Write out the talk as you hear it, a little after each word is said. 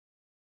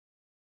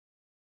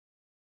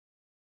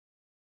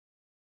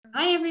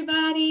Hi,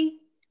 everybody.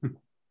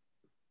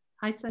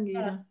 Hi,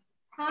 Sangita.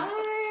 Hi.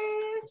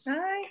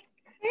 Hi.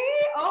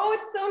 Hey. Oh,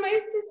 it's so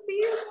nice to see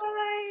you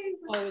guys.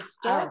 Oh, it's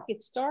dark. Oh.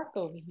 It's dark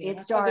over here.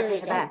 It's dark there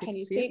in the back. Can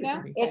you see it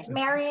now? It's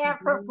Marianne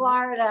from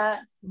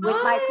Florida with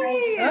Hi. my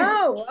friend.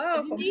 Oh,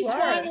 wow. Denise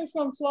Weiner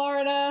from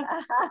Florida.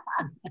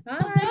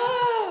 Hi.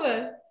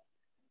 Hello.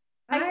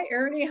 Hi,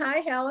 Ernie. Hi,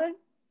 Helen.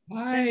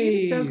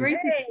 Hi. So great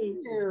to see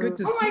you. It's good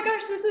to Oh see my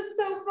gosh, this is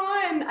so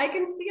fun. I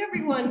can see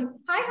everyone.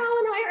 Hi,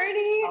 Helen. Hi,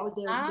 Ernie. Oh,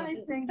 there's Hi,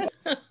 Jenny.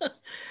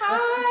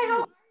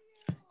 Hi.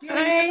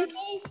 Hi.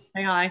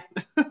 Hey, hi.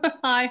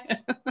 Hi.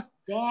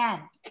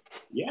 Dan.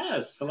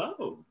 Yes,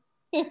 hello.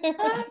 We're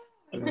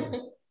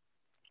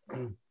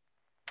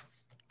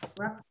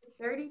up to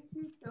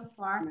 32 so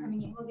far. I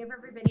mean, we'll give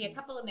everybody a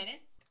couple of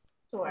minutes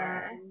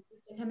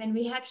just to come in.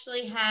 We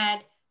actually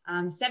had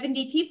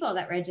 70 people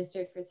that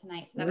registered for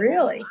tonight. So that was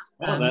Really?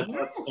 Oh, that's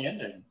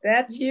outstanding.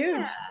 That's huge.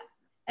 Yeah.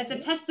 It's a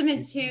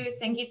testament to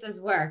Sangita's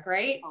work,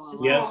 right? It's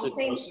just Yes, it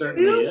most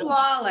certainly too is.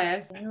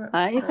 flawless.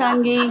 Hi,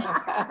 Sangi.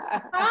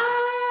 Hi.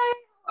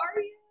 How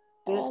are you?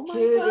 This Oh my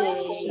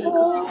cutie.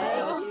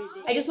 gosh.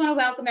 Hey, I just want to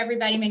welcome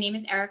everybody. My name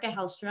is Erica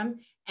Hellstrom,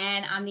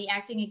 and I'm the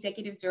acting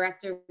executive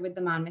director with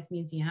the Monmouth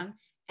Museum.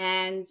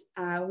 And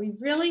we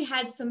really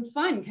had some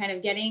fun kind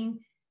of getting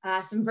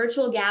some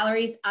virtual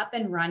galleries up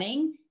and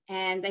running.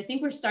 And I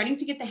think we're starting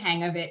to get the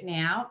hang of it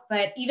now.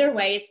 But either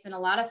way, it's been a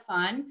lot of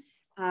fun.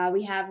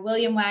 We have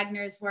William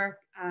Wagner's work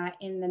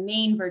in the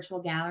main virtual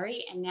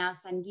gallery, and now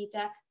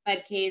Sangita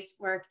Phadke's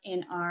work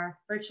in our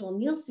virtual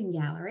Nielsen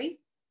gallery.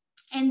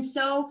 And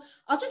so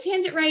I'll just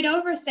hand it right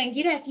over,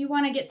 Sangita, if you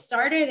want to get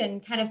started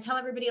and kind of tell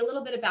everybody a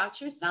little bit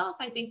about yourself.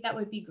 I think that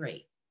would be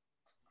great.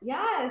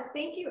 Yes,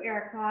 thank you,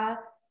 Erica.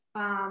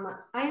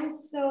 I'm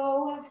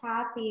so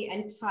happy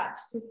and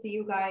touched to see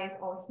you guys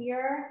all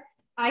here.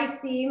 I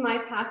see my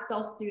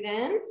pastel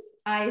students.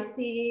 I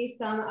see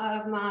some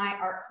of my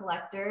art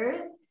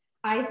collectors.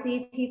 I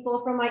see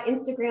people from my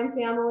Instagram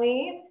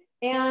family,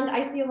 and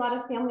I see a lot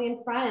of family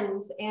and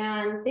friends.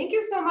 And thank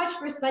you so much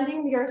for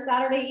spending your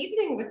Saturday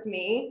evening with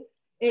me.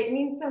 It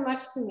means so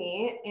much to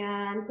me.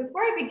 And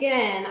before I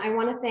begin, I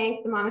want to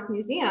thank the Monmouth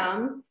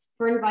Museum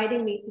for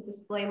inviting me to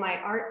display my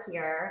art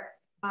here.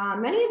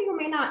 Many of you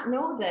may not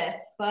know this,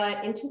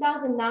 but in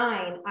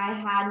 2009, I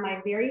had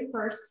my very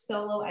first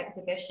solo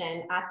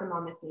exhibition at the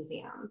Monmouth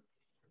Museum.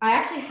 I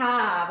actually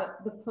have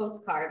the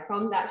postcard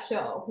from that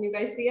show. Can you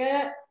guys see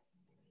it?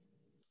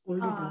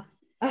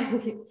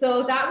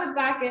 So that was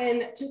back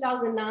in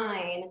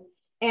 2009.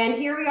 And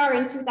here we are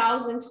in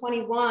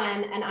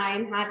 2021, and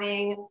I'm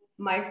having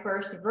my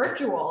first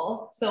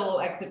virtual solo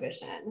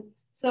exhibition.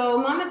 So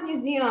Monmouth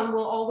Museum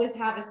will always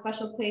have a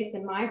special place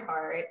in my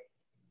heart.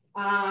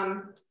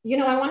 You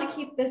know, I want to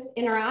keep this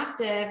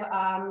interactive.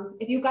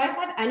 If you guys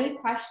have any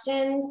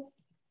questions,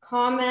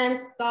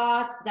 comments,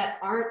 thoughts that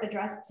aren't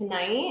addressed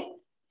tonight,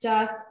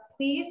 just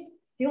please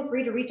feel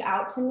free to reach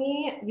out to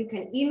me. You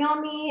can email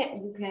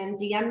me, you can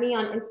DM me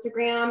on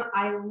Instagram.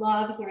 I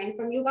love hearing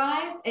from you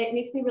guys. It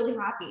makes me really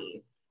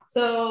happy.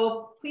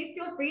 So please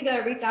feel free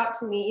to reach out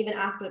to me even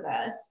after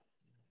this.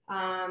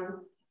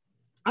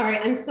 All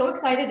right, I'm so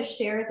excited to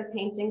share the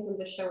paintings in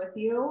the show with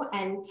you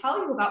and tell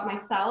you about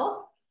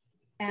myself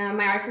and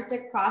my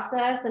artistic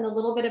process and a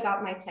little bit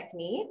about my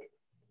technique,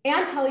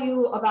 and tell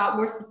you about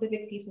more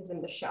specific pieces in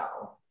the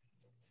show.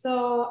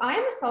 So I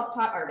am a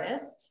self-taught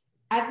artist.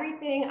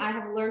 Everything I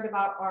have learned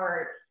about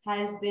art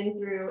has been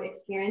through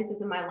experiences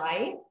in my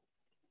life.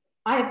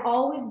 I have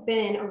always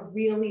been a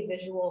really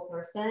visual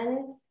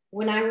person.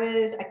 When I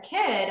was a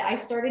kid, I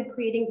started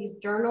creating these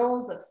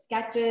journals of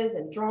sketches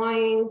and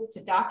drawings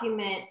to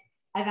document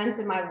events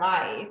in my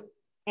life.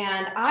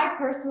 And I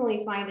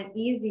personally find it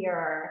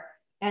easier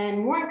and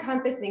more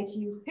encompassing to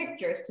use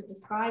pictures to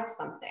describe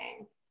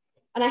something.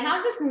 And I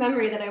have this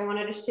memory that I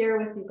wanted to share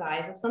with you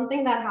guys of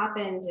something that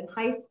happened in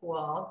high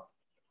school.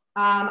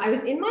 I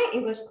was in my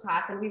English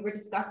class and we were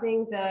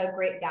discussing The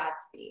Great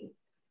Gatsby.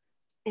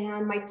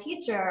 And my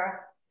teacher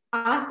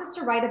asked us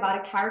to write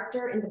about a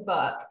character in the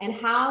book and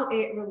how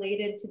it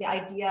related to the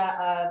idea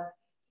of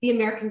the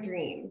American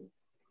dream.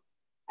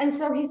 And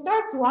so he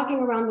starts walking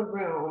around the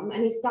room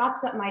and he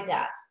stops at my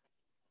desk.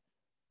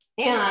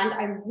 And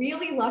I'm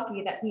really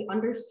lucky that he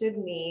understood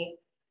me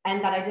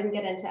and that I didn't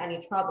get into any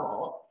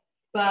trouble.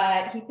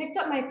 But he picked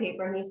up my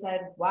paper and he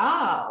said,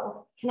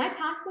 "Wow, can I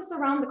pass this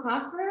around the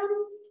classroom?"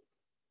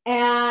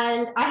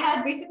 And I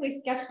had basically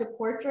sketched a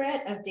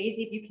portrait of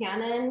Daisy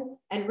Buchanan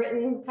and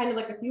written kind of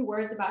like a few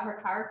words about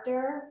her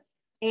character.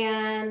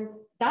 And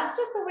that's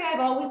just the way I've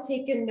always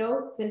taken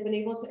notes and been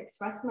able to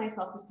express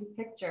myself is through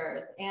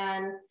pictures.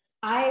 And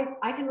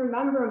I can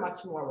remember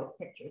much more with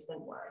pictures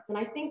than words. And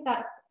I think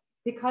that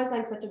because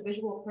I'm such a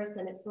visual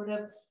person, it sort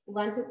of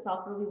lent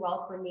itself really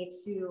well for me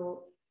to,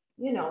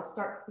 you know,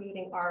 start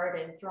creating art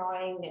and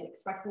drawing and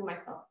expressing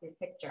myself through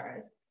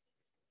pictures.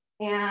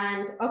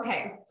 And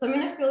okay, so I'm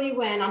gonna fill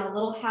you in on a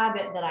little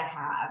habit that I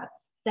have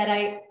that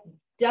I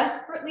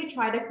desperately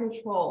try to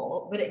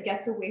control, but it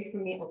gets away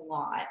from me a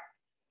lot.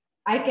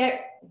 I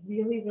get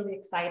really, really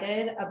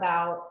excited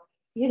about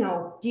you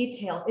know,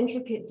 details,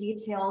 intricate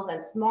details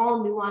and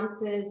small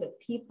nuances of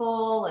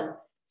people and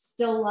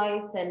still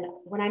life. And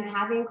when I'm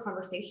having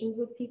conversations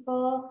with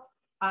people,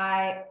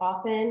 I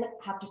often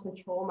have to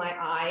control my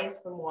eyes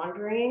from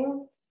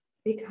wandering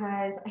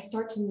because I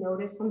start to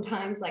notice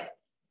sometimes like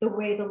the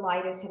way the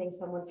light is hitting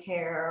someone's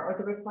hair or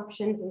the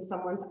reflections in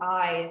someone's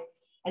eyes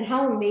and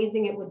how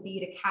amazing it would be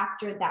to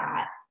capture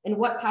that and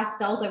what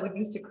pastels I would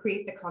use to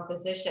create the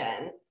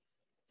composition.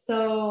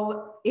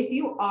 So if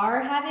you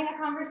are having a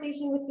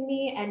conversation with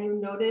me and you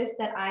notice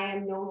that I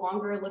am no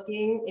longer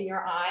looking in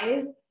your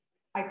eyes,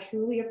 I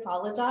truly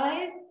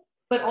apologize,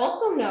 but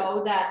also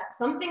know that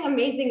something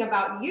amazing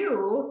about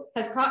you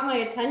has caught my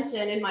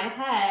attention in my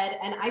head,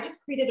 and I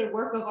just created a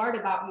work of art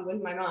about you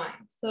in my mind.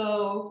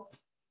 So,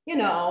 you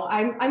know,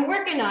 I'm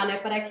working on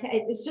it, but I can't,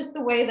 it's just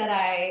the way that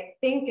I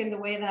think and the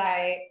way that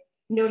I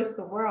notice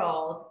the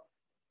world.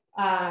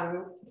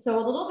 So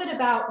a little bit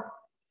about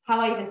how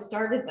I even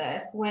started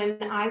this.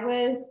 When I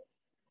was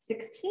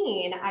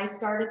 16, I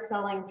started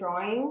selling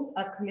drawings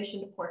of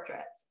commissioned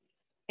portraits.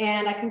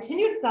 And I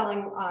continued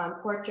selling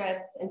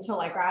portraits until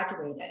I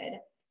graduated.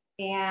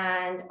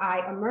 And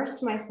I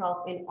immersed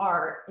myself in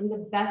art in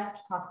the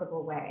best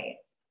possible way.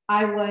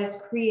 I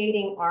was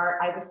creating art,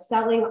 I was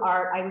selling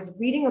art, I was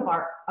reading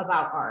about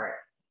art.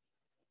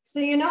 So,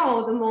 you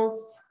know, the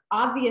most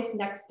obvious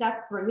next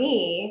step for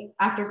me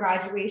after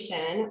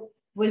graduation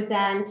was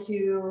then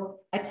to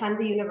attend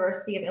the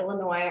University of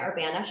Illinois,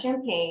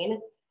 Urbana-Champaign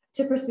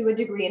to pursue a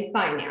degree in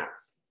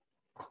finance.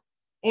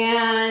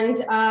 And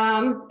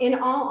in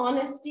all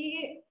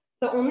honesty,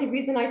 the only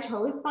reason I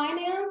chose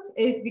finance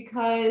is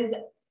because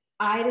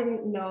I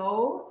didn't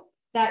know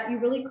that you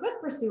really could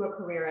pursue a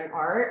career in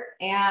art,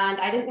 and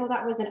I didn't know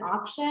that was an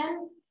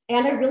option,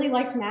 and I really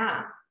liked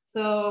math.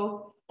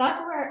 So that's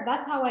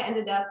how I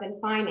ended up in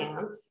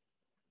finance.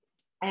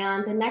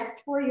 And the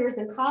next 4 years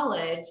in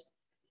college,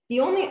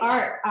 the only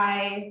art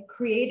I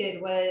created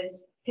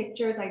was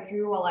pictures I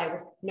drew while I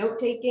was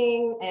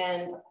note-taking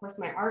and of course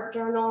my art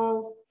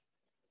journals.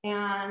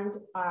 And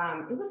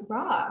it was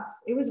rough.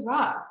 It was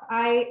rough.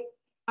 I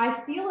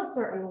feel a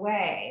certain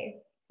way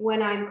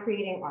when I'm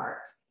creating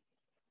art.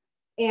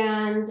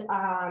 And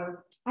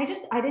I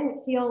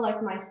didn't feel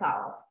like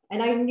myself.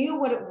 And I knew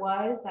what it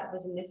was that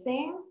was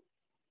missing.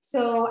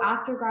 So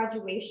after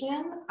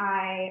graduation,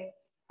 I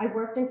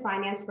worked in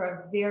finance for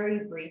a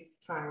very brief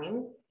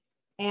time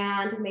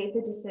and made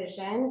the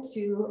decision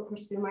to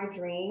pursue my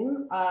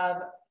dream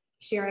of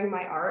sharing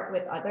my art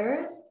with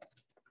others.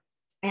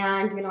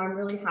 And, you know, I'm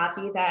really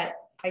happy that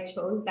I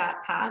chose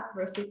that path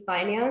versus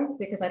finance,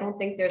 because I don't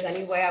think there's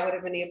any way I would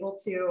have been able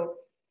to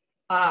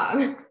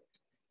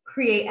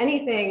create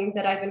anything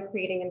that I've been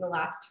creating in the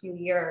last few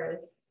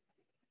years,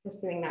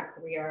 pursuing that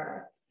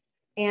career.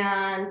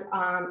 And,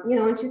 you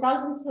know, in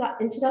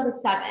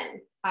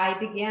 2007, I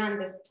began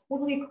this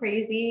totally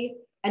crazy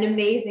and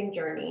amazing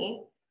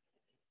journey.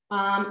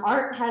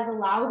 Art has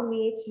allowed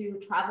me to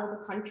travel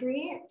the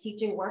country,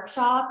 teaching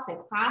workshops and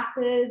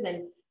classes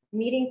and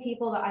meeting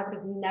people that I would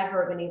have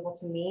never been able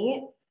to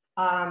meet.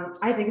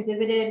 I've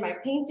exhibited my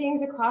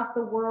paintings across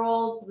the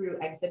world through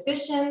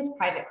exhibitions,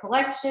 private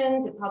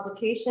collections, and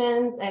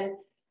publications. And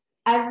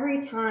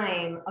every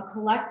time a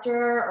collector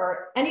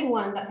or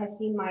anyone that has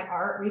seen my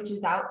art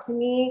reaches out to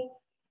me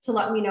to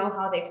let me know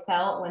how they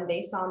felt when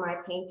they saw my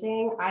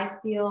painting, I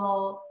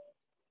feel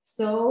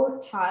so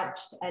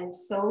touched and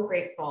so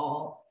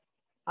grateful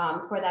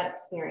for that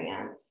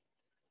experience.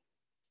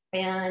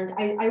 And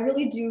I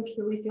really do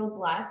truly feel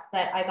blessed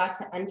that I got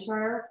to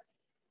enter,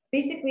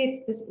 basically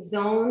it's this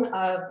zone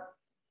of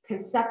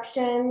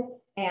conception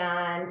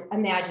and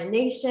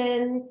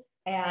imagination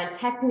and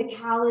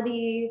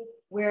technicality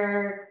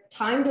where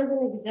time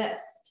doesn't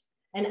exist.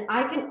 And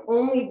I can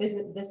only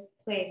visit this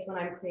place when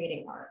I'm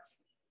creating art.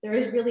 There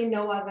is really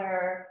no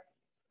other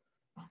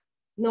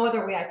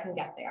way I can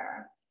get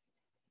there.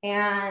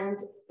 And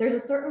there's a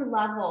certain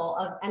level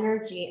of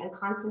energy and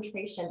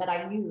concentration that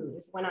I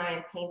use when I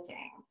am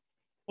painting.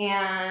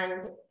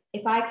 And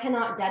if I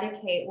cannot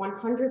dedicate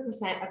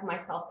 100% of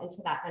myself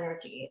into that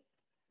energy,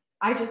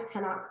 I just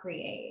cannot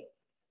create.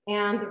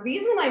 And the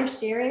reason I'm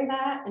sharing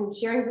that and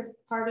sharing this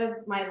part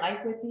of my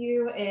life with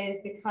you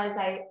is because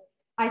I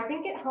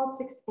think it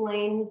helps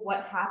explain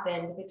what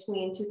happened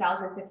between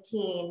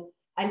 2015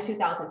 and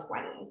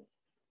 2020.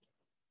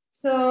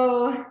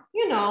 So,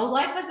 you know,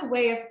 life has a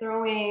way of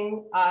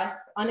throwing us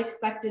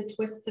unexpected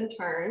twists and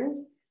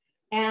turns.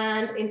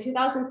 And in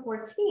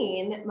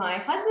 2014, my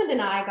husband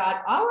and I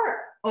got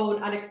our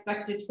own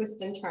unexpected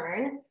twist and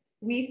turn.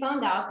 We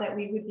found out that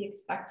we would be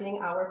expecting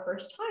our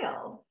first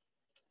child.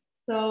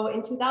 So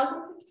in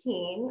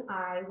 2015,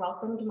 I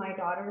welcomed my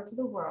daughter to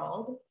the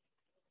world.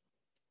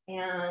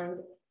 And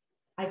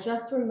I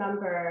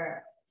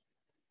remember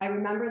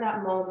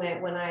that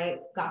moment when I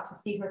got to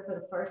see her for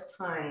the first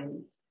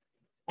time.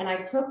 And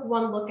I took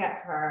one look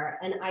at her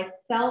and I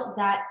felt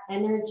that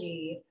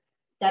energy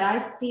that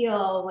I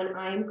feel when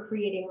I'm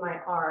creating my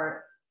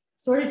art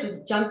sort of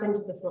just jump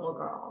into this little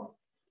girl.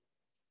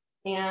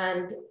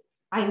 And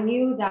I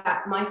knew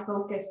that my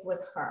focus was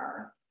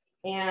her.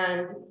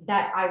 and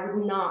that I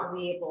would not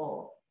be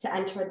able to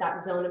enter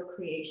that zone of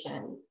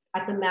creation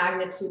at the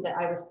magnitude that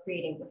I was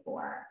creating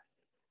before.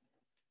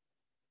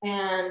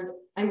 And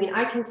I mean,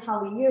 I can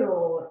tell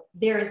you,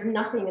 there is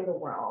nothing in the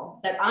world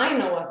that I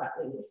know of,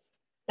 at least,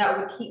 that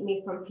would keep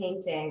me from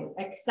painting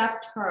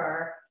except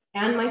her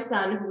and my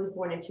son, who was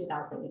born in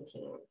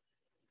 2018.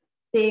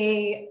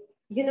 They,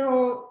 you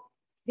know,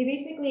 they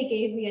basically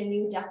gave me a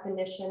new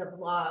definition of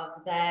love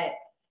that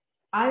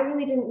I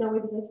really didn't know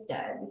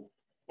existed.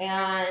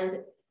 And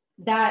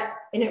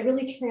it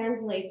really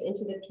translates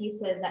into the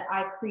pieces that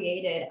I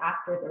created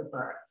after their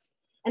births.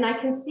 And I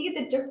can see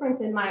the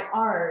difference in my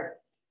art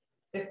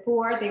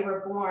before they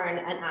were born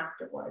and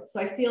afterwards. So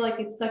I feel like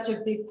it's such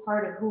a big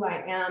part of who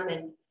I am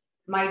and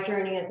my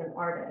journey as an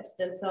artist.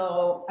 And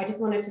so I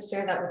just wanted to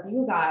share that with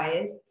you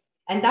guys.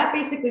 And that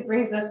basically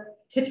brings us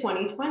to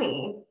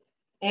 2020.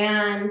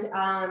 And,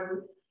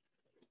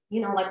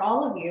 you know, like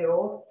all of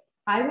you,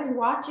 I was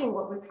watching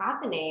what was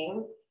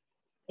happening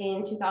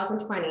in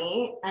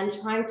 2020 and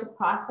trying to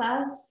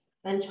process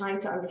and trying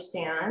to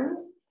understand.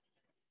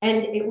 And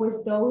it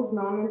was those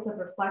moments of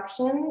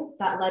reflection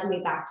that led me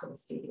back to the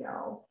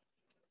studio.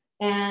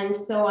 And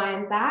so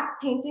I'm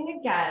back painting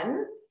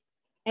again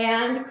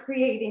and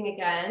creating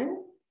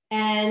again.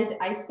 And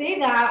I say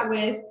that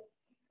with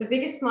the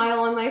biggest smile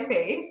on my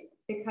face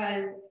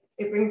because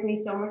it brings me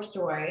so much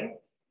joy.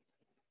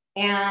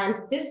 And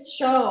this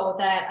show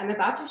that I'm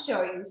about to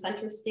show you,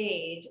 Center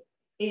Stage,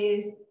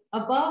 is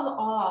above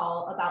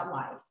all about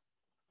life.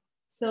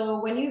 So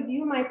when you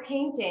view my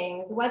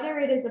paintings, whether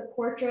it is a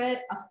portrait,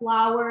 a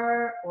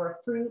flower, or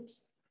a fruit,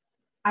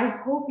 I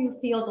hope you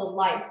feel the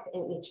life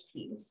in each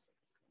piece.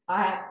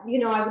 You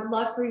know, I would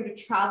love for you to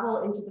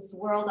travel into this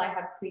world I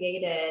have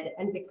created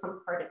and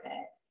become part of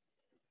it.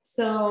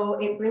 So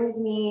it brings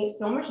me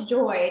so much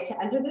joy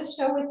to enter this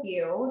show with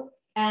you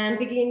and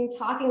begin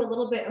talking a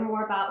little bit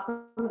more about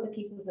some of the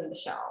pieces in the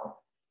show.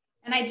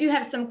 And I do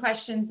have some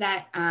questions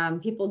that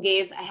people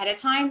gave ahead of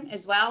time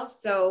as well.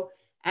 So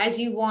as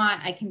you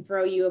want, I can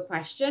throw you a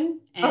question,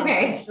 and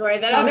okay, I'm sure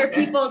that other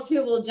people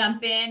too will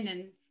jump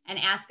in and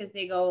ask as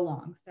they go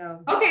along.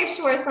 So okay,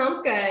 sure,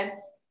 sounds good.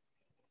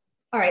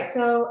 All right,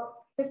 so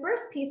the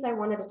first piece I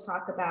wanted to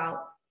talk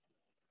about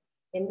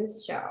in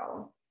this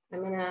show,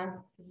 I'm gonna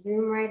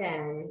zoom right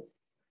in.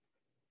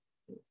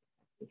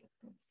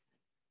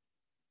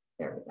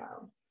 There we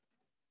go.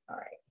 All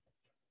right.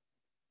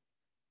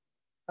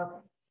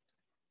 Okay.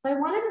 So I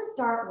wanted to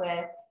start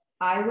with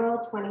I Will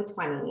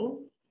 2020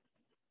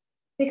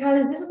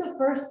 because this is the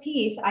first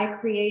piece I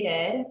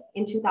created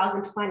in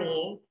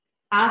 2020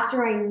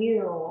 after I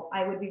knew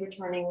I would be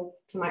returning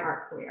to my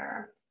art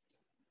career.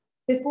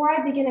 Before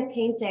I begin a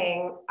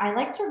painting, I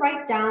like to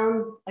write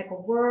down like a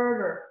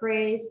word or a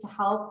phrase to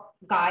help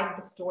guide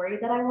the story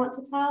that I want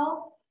to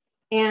tell.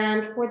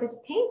 And for this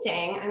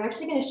painting, I'm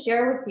actually going to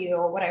share with you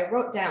what I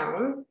wrote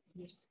down.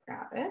 Let me just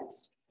grab it.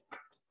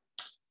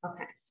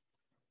 Okay.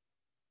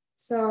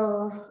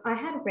 So I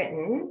had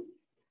written,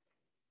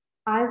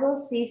 I will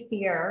see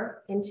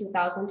fear in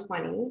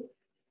 2020.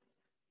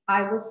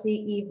 I will see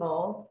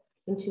evil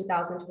in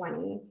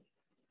 2020.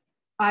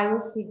 I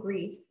will see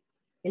grief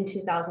in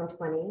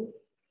 2020.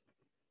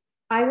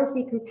 I will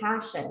see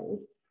compassion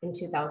in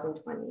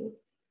 2020.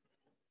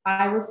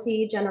 I will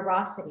see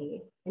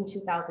generosity in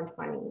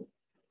 2020.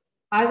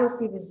 I will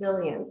see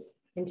resilience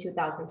in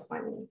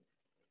 2020.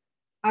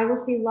 I will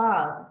see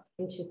love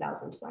in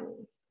 2020.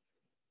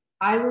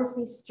 I will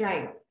see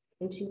strength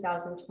in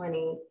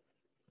 2020.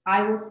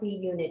 I will see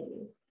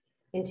unity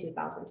in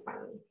 2020.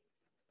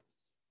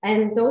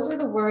 And those are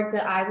the words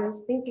that I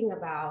was thinking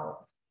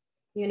about,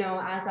 you know,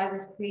 as I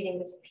was creating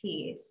this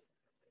piece.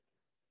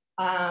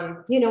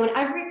 You know, in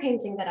every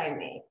painting that I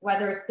make,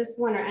 whether it's this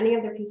one or any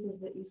other pieces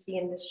that you see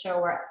in this show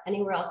or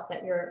anywhere else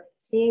that you're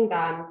seeing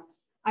them,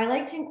 I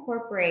like to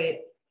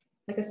incorporate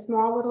like a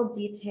small little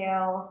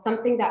detail,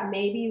 something that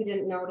maybe you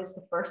didn't notice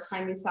the first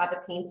time you saw the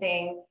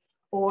painting,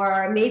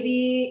 or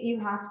maybe you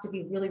have to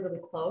be really,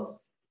 really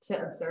close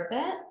to observe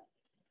it.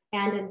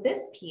 And in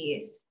this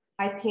piece,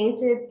 I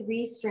painted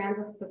 3 strands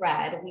of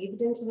thread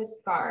weaved into his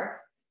scarf.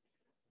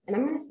 And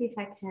I'm gonna see if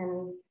I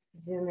can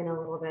zoom in a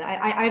little bit.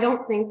 I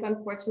don't think,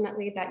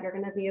 unfortunately, that you're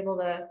gonna be able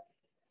to,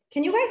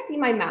 can you guys see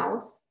my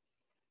mouse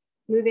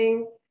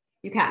moving?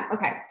 You can,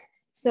 okay.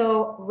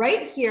 So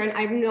right here, and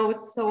I know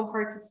it's so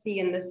hard to see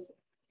in this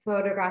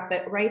photograph,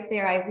 but right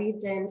there, I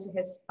weaved into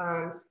his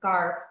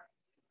scarf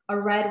a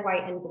red,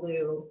 white, and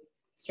blue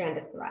strand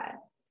of thread.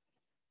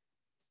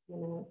 I'm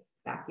gonna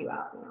back you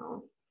out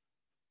now.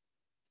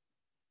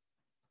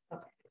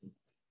 Okay.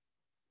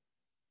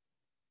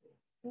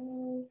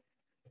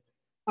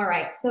 All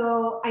right,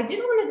 so I did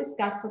want to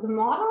discuss, so the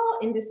model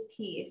in this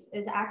piece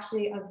is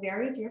actually a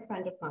very dear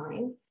friend of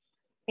mine.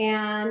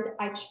 And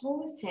I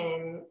chose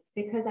him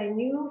because I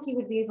knew he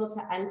would be able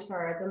to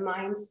enter the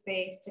mind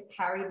space to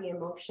carry the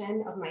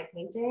emotion of my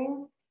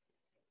painting.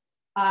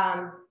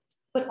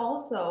 But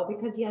also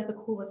because he has the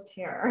coolest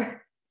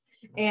hair.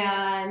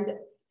 And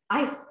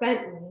I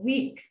spent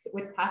weeks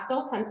with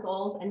pastel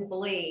pencils and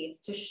blades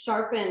to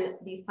sharpen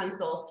these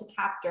pencils to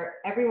capture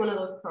every one of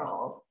those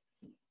pearls.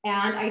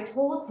 And I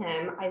told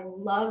him I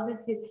love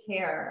his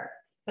hair,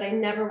 but I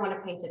never want to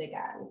paint it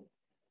again.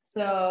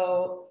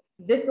 So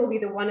this will be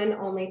the one and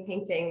only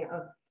painting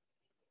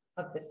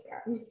of this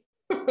hair.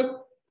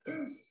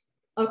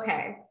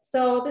 Okay,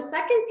 so the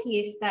second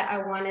piece that I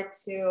wanted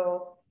to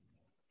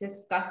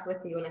discuss with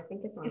you, and I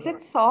think it's on. Is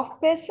it soft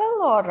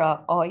pastel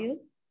or oil?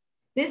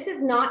 This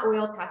is not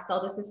oil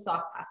pastel, this is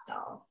soft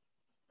pastel.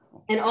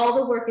 And all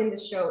the work in the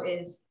show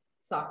is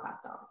soft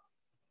pastel.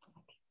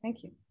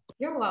 Thank you.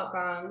 You're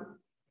welcome.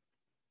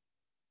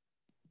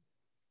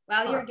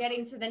 While you're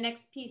getting to the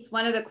next piece,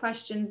 one of the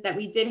questions that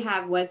we did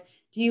have was,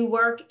 do you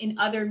work in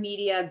other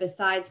media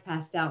besides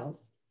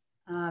pastels?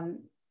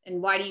 And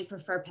why do you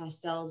prefer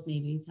pastels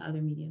maybe to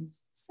other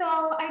mediums? So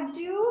I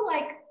do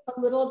like a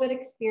little bit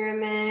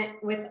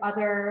experiment with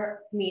other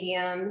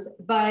mediums,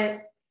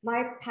 but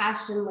my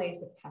passion lays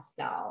with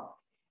pastel.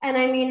 And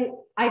I mean,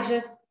 I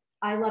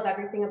love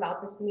everything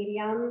about this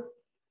medium.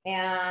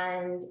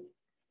 And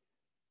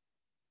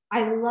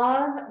I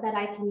love that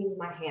I can use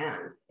my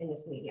hands in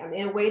this medium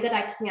in a way that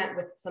I can't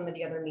with some of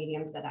the other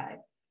mediums that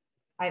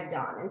I've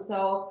done. And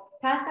so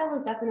pastel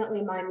is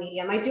definitely my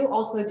medium. I do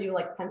also do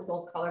like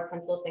pencils, colored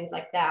pencils, things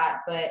like that.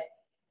 But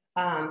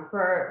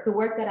for the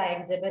work that I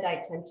exhibit,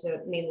 I tend to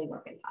mainly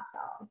work in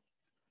pastel.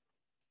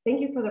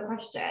 Thank you for the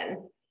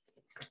question.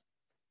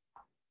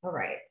 All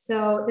right,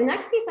 so the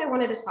next piece I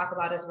wanted to talk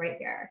about is right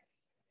here.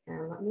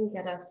 And let me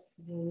get us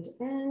zoomed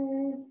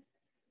in.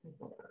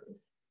 Hold on.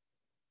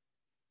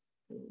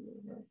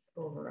 Move this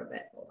over a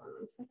bit. Hold on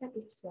 1 second.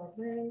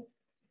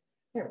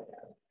 There we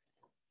go.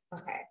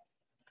 Okay.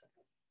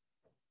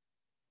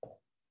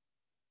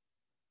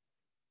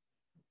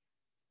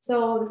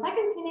 So the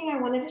second painting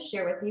I wanted to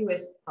share with you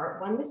is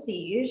part 1, The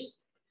Siege.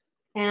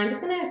 And I'm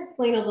just going to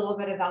explain a little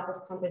bit about this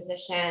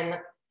composition.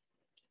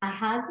 I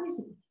had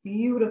these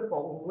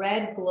beautiful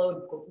red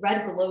glowed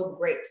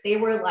grapes. They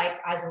were like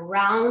as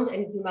round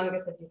and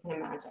humongous as you can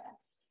imagine.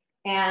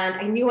 And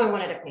I knew I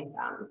wanted to paint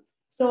them.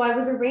 So I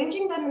was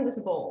arranging them in this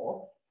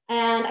bowl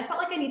and I felt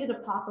like I needed a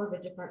pop of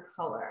a different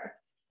color.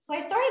 So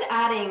I started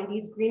adding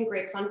these green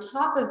grapes on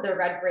top of the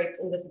red grapes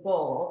in this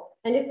bowl.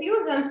 And a few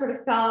of them sort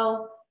of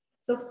fell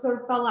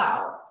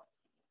out.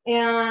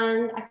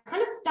 And I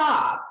kind of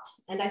stopped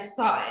and I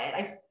saw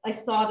it. I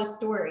saw the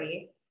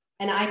story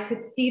and I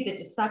could see the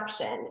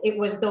deception. It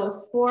was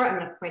those 4, I'm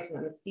gonna point to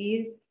them, it's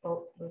these,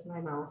 oh, where's my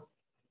mouse?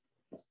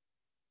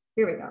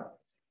 Here we go.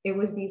 It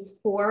was these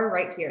 4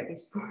 right here,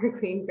 these 4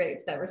 green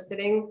grapes that were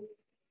sitting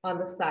on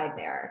the side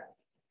there.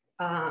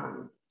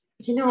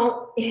 You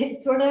know,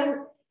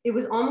 it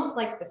was almost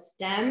like the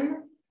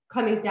stem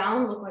coming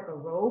down looked like a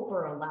rope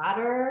or a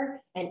ladder,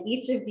 and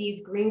each of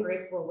these green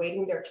grapes were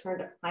waiting their turn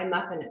to climb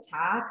up and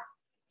attack.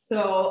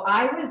 So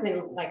I was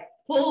in like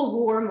full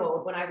war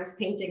mode when I was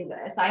painting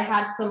this. I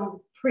had some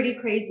pretty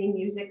crazy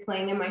music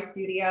playing in my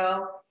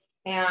studio.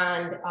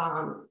 And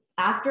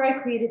after I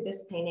created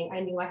this painting, I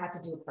knew I had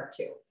to do a part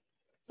 2.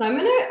 So I'm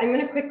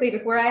gonna quickly,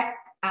 before I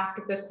ask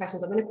if there's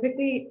questions, I'm gonna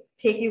quickly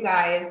take you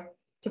guys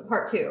to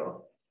part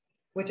 2,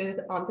 which is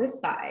on this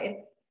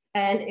side.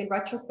 And in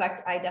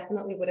retrospect, I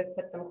definitely would have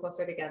put them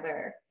closer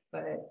together,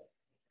 but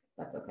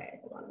that's okay.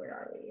 Hold on, where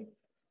are we?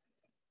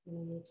 We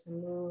need to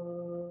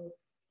move.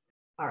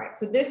 All right,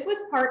 so this was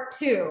part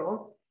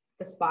 2,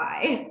 The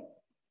Spy.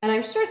 And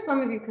I'm sure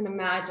some of you can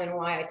imagine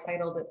why I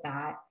titled it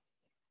that.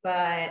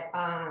 But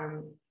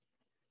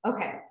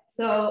okay,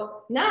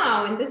 so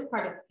now in this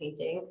part of the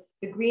painting,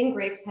 the green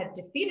grapes had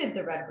defeated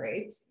the red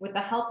grapes with the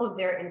help of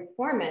their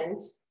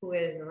informant, who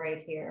is right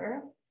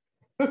here.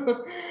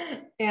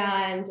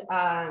 And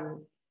I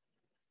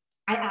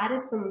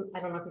added some, I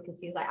don't know if you can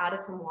see this, I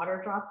added some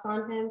water drops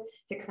on him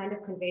to kind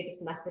of convey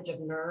this message of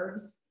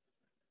nerves.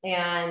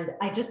 And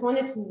I just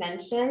wanted to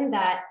mention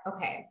that,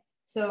 okay,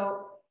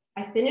 so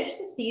I finished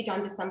The Siege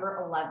on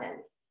December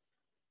 11th,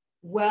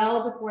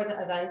 well before the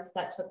events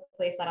that took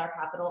place at our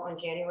Capitol on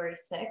January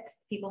 6th.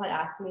 People had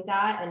asked me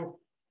that, and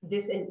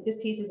this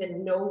piece is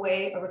in no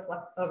way a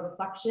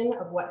reflection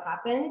of what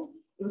happened.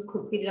 It was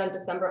completed on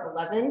December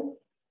 11th.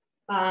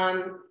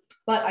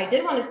 But I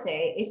did want to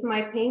say, if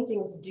my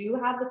paintings do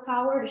have the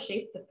power to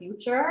shape the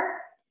future,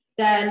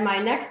 then my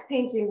next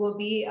painting will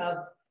be of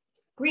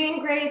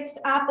green grapes,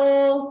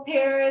 apples,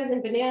 pears,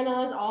 and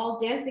bananas all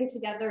dancing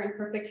together in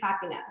perfect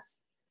happiness.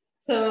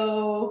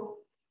 So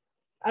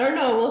I don't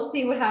know, we'll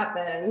see what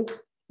happens.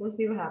 We'll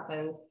see what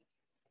happens.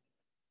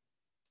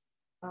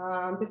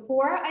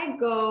 Before I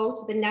go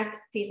to the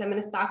next piece, I'm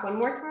going to stop one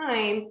more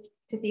time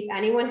to see if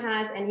anyone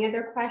has any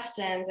other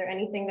questions or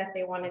anything that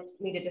they wanted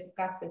me to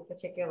discuss in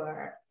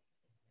particular.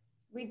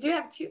 We do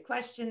have 2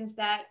 questions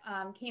that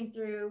came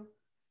through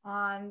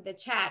on the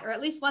chat, or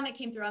at least one that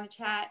came through on the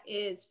chat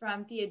is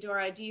from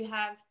Theodora. Do you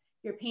have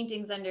your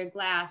paintings under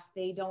glass?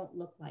 They don't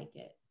look like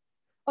it.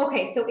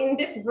 Okay, so in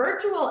this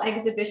virtual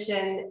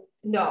exhibition,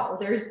 no,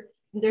 there's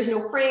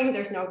no frame,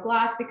 there's no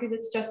glass, because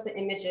it's just the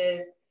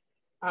images,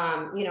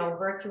 you know,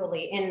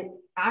 virtually. In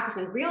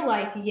real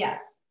life,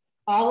 yes.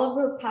 All of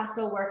the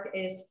pastel work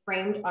is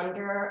framed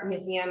under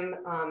museum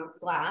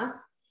glass,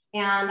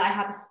 and I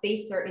have a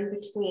spacer in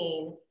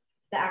between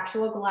the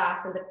actual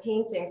glass and the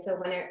painting. So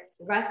when it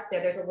rests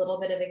there, there's a little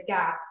bit of a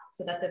gap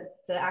so that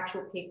the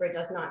actual paper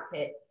does not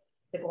hit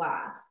the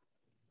glass.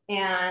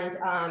 And,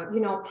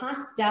 you know,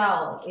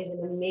 pastel is an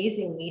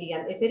amazing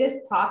medium. If it is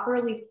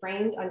properly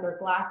framed under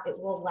glass, it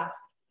will last,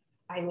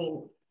 I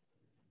mean,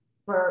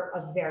 for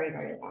a very,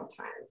 very long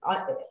time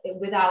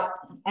without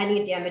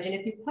any damage. And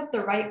if you put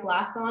the right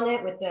glass on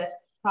it with the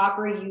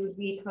proper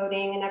UV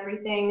coating and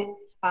everything,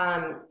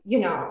 you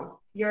know,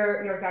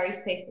 you're very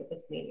safe with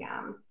this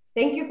medium.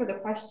 Thank you for the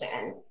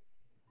question.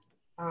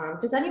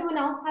 Does anyone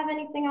else have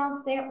anything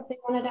else they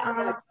wanted to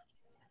add?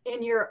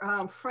 In your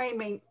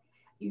framing,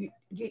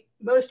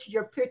 most of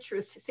your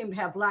pictures seem to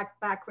have black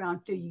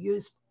background. Do you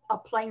use a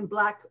plain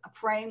black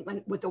frame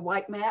with a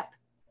white mat?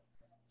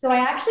 So I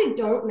actually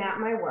don't mat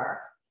my work.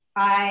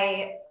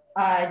 I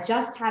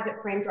just have it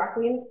framed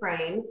directly in the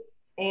frame.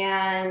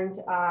 And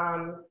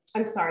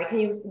I'm sorry,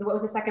 what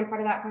was the second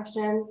part of that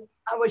question?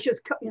 I was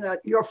just, you know,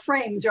 your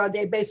frames, are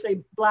they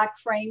basically black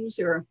frames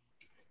or?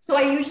 So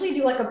I usually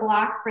do like a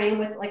black frame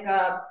with like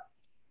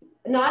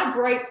not a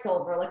bright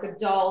silver, like a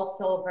dull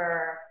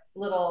silver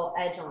little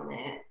edge on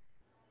it.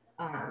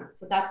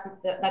 So that's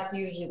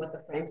usually what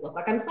the frames look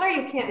like. I'm sorry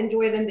you can't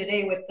enjoy them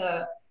today with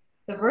the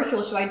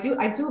virtual show. I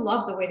do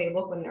love the way they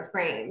look when they're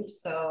framed.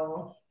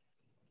 So.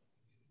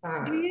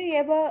 Do you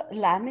ever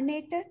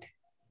laminate it?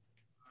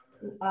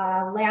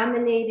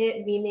 Laminate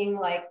it, meaning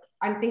like,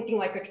 I'm thinking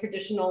like a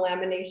traditional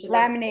lamination.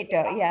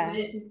 Laminator, like, yeah.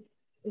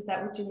 Is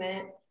that what you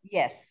meant?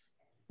 Yes.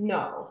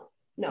 No,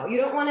 you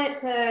don't want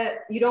to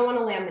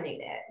laminate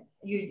it.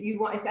 You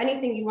want, if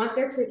anything, you want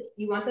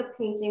the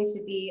painting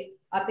to be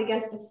up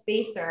against a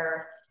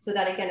spacer so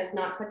that, again, it's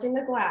not touching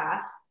the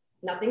glass,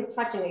 nothing's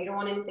touching it. You don't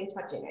want anything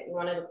touching it. You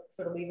want to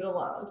sort of leave it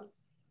alone.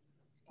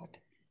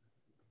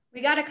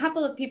 We got a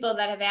couple of people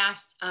that have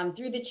asked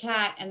through the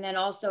chat and then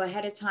also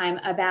ahead of time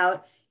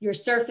about your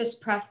surface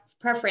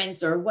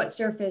preference or what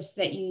surface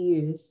that you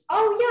use.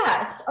 Oh,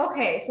 yes.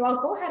 Okay, so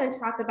I'll go ahead and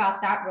talk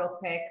about that real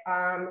quick.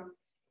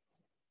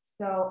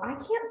 So I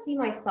can't see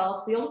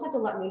myself, so you'll just have to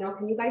let me know.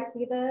 Can you guys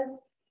see this?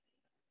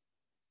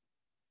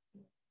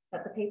 Is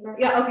that the paper?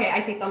 Yeah, okay,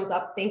 I see thumbs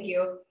up. Thank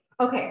you.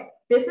 Okay,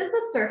 this is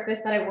the surface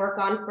that I work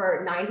on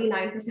for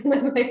 99%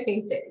 of my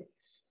paintings.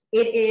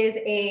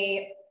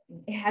 It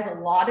has a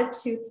lot of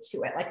tooth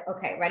to it. Like,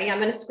 okay, ready?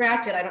 I'm gonna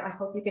scratch it. I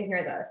hope you can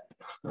hear this.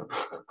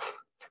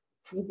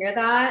 You hear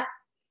that?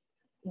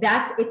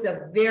 It's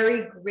a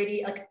very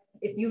gritty, like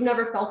if you've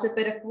never felt it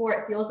before,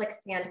 it feels like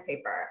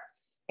sandpaper.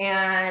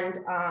 And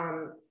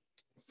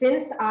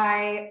since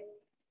I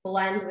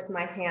blend with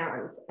my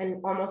hands and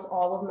almost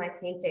all of my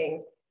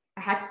paintings,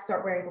 I had to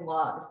start wearing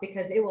gloves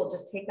because it will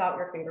just take out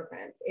your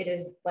fingerprints. It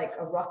is like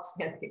a rough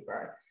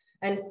sandpaper.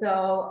 And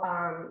so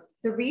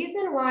the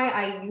reason why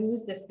I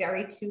use this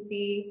very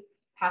toothy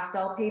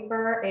pastel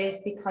paper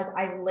is because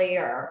I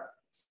layer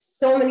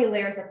so many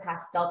layers of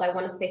pastels. I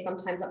want to say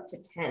sometimes up to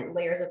 10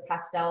 layers of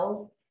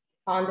pastels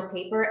on the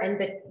paper, and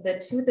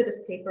the tooth of this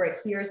paper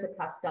adheres the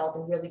pastels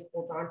and really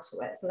holds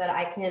onto it so that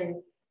I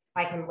can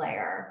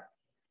layer.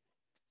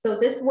 So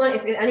this one,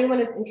 if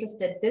anyone is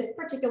interested, this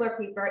particular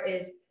paper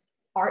is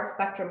Art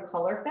Spectrum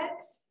Color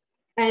Fix,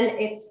 and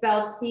it's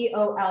spelled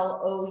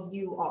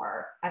COLOURFIX.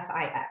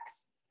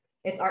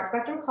 It's Art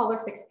Spectrum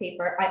Color Fix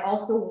paper. I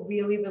also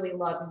really, really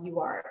love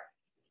UArt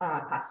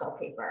pastel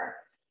paper.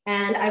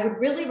 And I would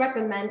really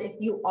recommend, if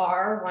you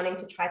are wanting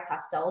to try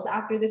pastels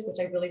after this, which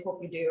I really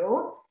hope you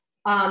do,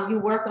 you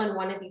work on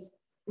one of these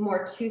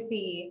more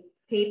toothy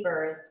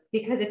papers,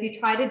 because if you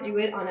try to do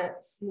it on a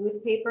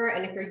smooth paper,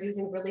 and if you're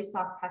using really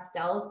soft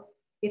pastels,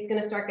 it's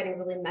going to start getting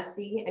really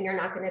messy and you're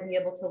not going to be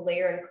able to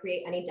layer and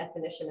create any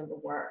definition of the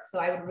work. So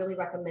I would really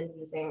recommend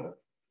using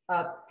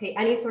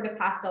any sort of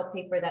pastel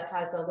paper that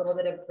has a little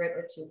bit of grit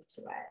or tooth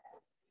to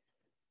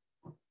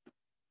it.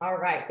 All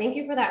right, thank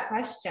you for that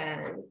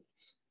question.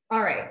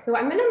 All right, so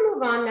I'm going to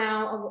move on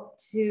now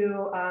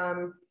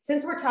to,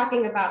 since we're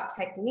talking about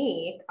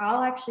technique,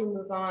 I'll actually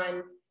move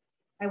on.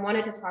 I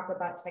wanted to talk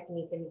about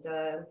technique in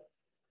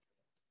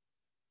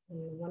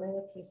one of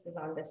the pieces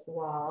on this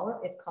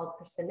wall. It's called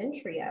Persimmon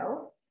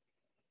Trio.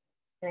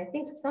 And I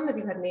think some of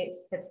you have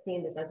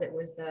seen this, as it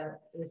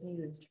was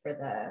used for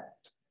the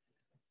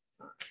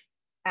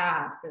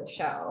ad for the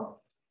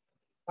show.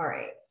 All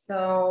right,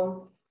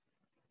 so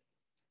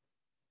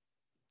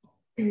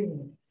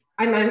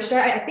I'm sure,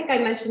 I think I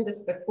mentioned this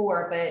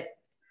before, but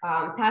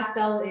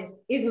pastel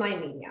is my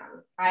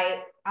medium.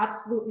 I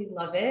absolutely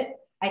love it.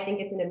 I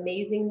think it's an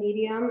amazing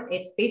medium.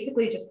 It's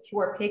basically just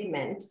pure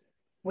pigment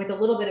with a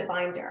little bit of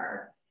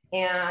binder.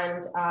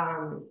 And,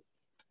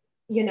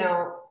 you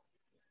know,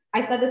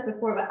 I said this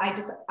before, but I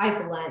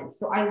blend.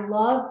 So I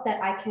love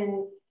that I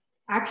can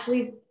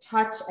actually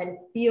touch and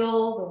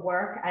feel the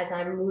work as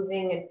I'm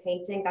moving and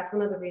painting. That's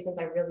one of the reasons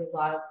I really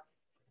love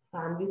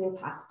using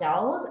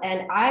pastels.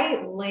 And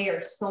I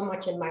layer so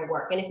much in my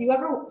work. And if you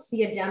ever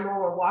see a demo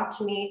or watch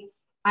me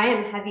I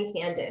am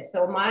heavy-handed.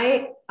 So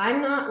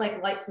I'm not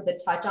like light to the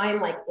touch. I'm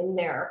like in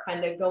there,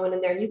 kind of going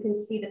in there. You can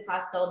see the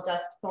pastel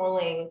dust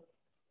falling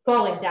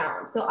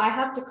down. So I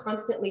have to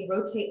constantly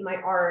rotate my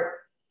art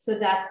so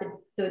that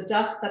the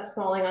dust that's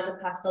falling on the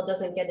pastel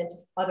doesn't get into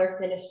other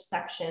finished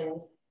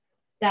sections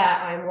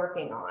that I'm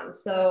working on.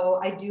 So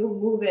I do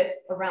move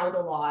it around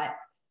a lot.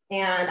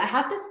 And I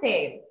have to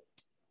say,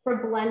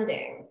 for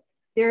blending,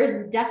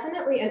 there's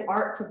definitely an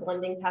art to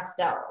blending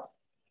pastels.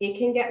 It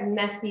can get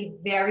messy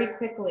very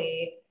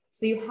quickly.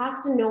 So you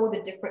have to know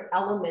the different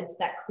elements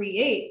that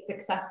create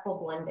successful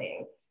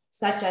blending,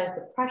 such as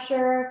the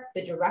pressure,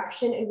 the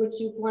direction in which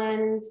you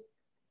blend.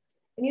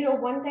 And, you know,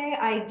 one day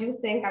I do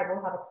think I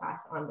will have a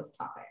class on this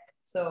topic.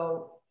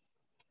 So,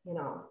 you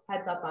know,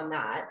 heads up on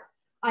that.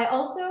 I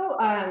also,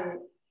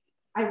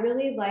 I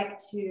really like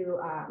to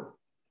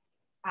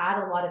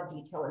add a lot of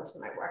detail into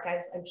my work,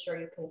 as I'm sure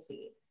you can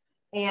see.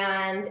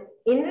 And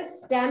in the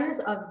stems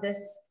of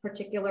this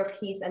particular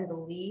piece and the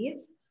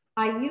leaves,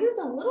 I used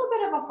a little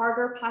bit of a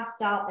harder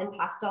pastel and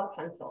pastel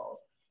pencils.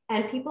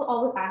 And people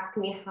always ask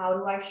me, how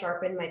do I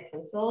sharpen my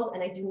pencils?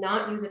 And I do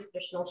not use a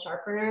traditional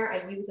sharpener.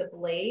 I use a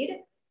blade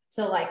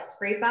to like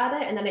scrape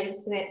at it. And then I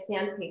use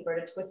sandpaper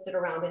to twist it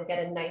around and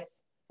get a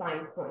nice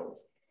fine point.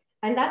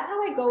 And that's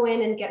how I go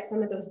in and get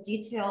some of those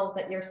details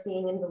that you're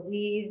seeing in the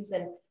leaves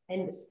and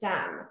in the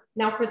stem.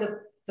 Now for the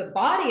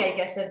body, I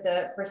guess, of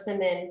the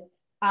persimmon,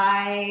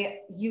 I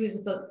use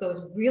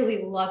those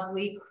really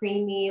lovely,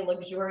 creamy,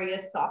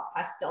 luxurious, soft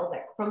pastels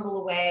that crumble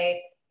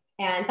away.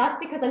 And that's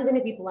because I'm going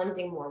to be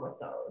blending more with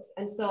those.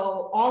 And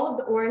so all of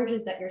the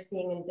oranges that you're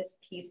seeing in this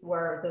piece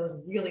were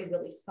those really,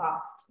 really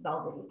soft,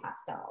 velvety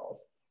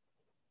pastels.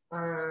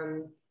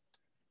 All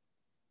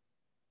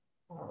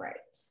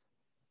right.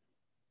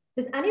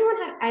 Does anyone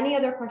have any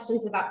other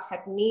questions about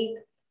technique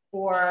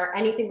or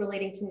anything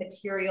relating to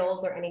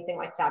materials or anything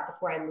like that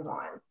before I move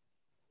on?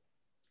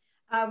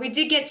 We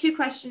did get 2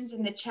 questions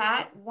in the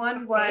chat.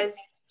 One was,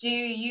 do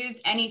you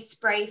use any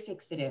spray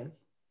fixative?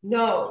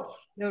 No,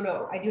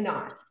 I do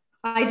not.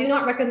 I do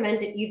not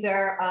recommend it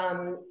either,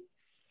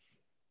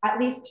 at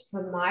least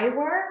for my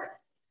work.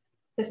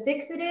 The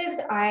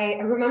fixatives, I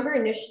remember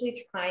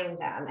initially trying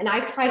them, and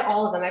I've tried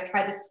all of them. I've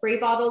tried the spray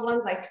bottle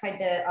ones, I've tried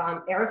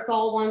the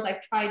aerosol ones,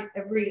 I've tried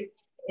every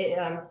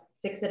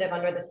fixative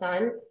under the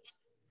sun.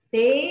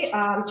 They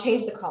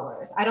change the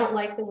colors. I don't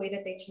like the way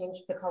that they change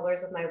the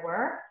colors of my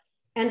work.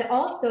 And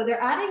also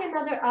they're adding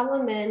another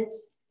element,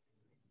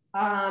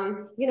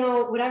 you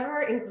know,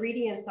 whatever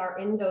ingredients are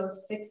in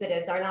those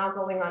fixatives are now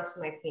going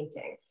onto my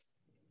painting.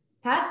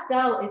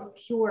 Pastel is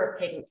pure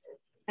pigment,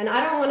 and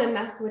I don't want to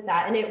mess with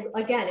that. And it,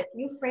 again, if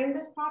you frame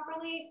this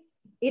properly,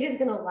 it is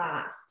going to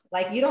last.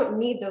 Like, you don't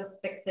need those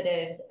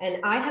fixatives. And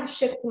I have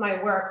shipped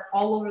my work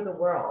all over the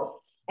world,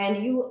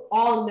 and you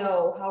all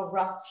know how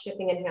rough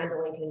shipping and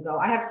handling can go.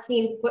 I have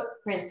seen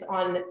footprints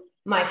on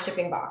my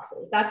shipping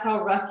boxes. That's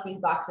how rough these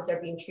boxes are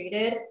being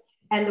treated,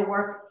 and the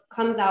work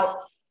comes out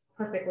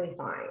perfectly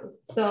fine.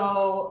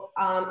 So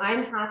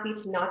I'm happy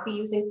to not be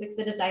using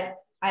fixatives.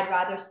 I'd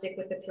rather stick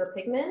with the pure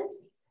pigment.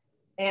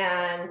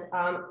 And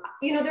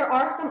you know, there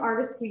are some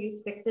artists who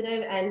use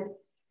fixative, and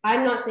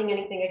I'm not saying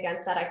anything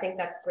against that. I think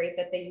that's great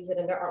that they use it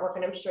in their artwork,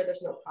 and I'm sure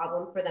there's no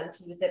problem for them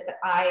to use it, but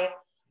I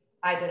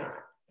do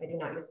not. I do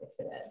not use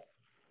fixatives.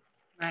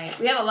 Right.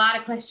 We have a lot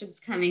of questions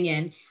coming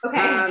in.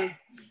 Okay.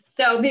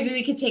 So maybe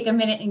we could take a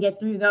minute and get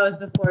through those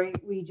before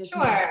we just.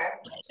 Sure.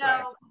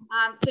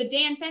 So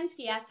Dan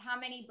Fensky asked, how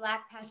many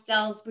black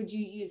pastels would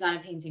you use on a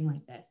painting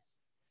like this?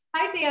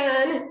 Hi,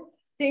 Dan.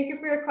 Thank you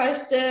for your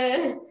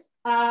question.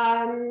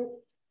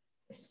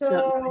 So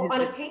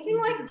on a painting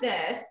like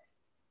this,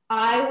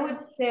 I would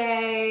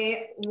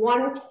say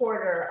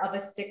 1/4 of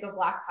a stick of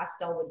black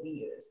pastel would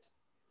be used.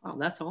 Oh,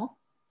 that's all?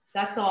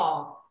 That's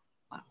all.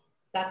 Wow.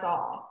 That's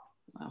all.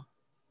 Wow.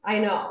 I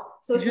know.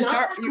 So it's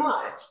not that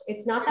much.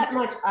 It's not that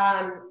much.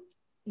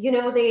 You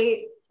know,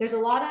 there's a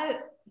lot of,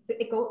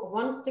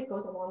 one stick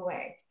goes a long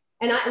way.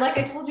 And like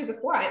I told you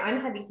before, I'm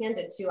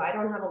heavy-handed too. I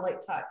don't have a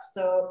light touch.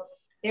 So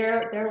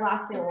they're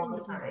lasting a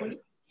long time.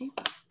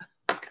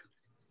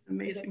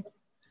 Amazing.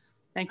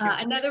 Thank you.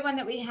 Another one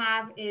that we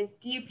have is,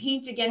 do you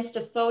paint against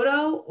a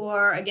photo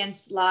or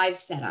against live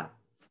setup?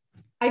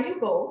 I do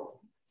both.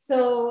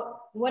 So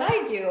what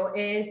I do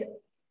is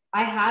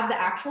I have the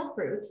actual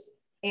fruit,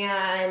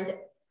 and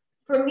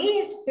for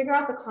me to figure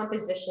out the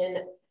composition,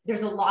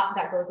 there's a lot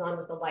that goes on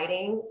with the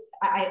lighting.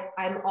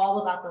 I'm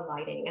all about the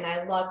lighting, and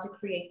I love to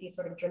create these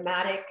sort of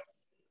dramatic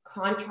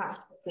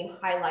contrasts between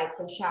highlights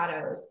and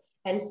shadows.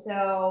 And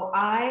so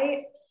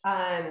I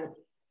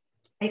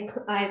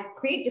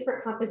create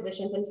different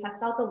compositions and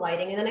test out the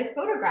lighting, and then I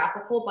photograph a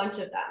whole bunch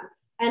of them.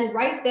 And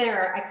right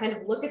there, I kind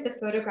of look at the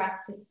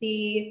photographs to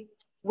see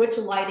which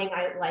lighting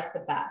I like the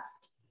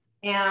best.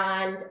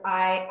 And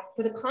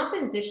for the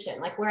composition,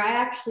 like where I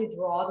actually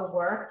draw the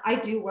work, I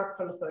do work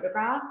from a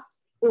photograph,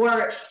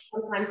 or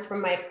sometimes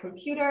from my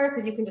computer,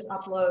 because you can just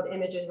upload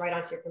images right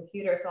onto your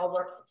computer. So I'll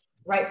work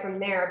right from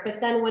there. But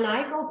then when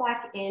I go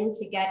back in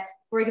to get,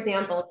 for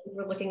example,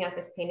 we're looking at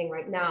this painting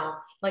right now,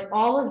 like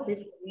all of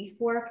this leaf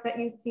work that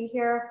you see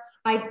here,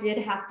 I did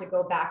have to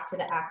go back to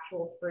the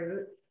actual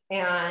fruit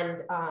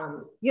and,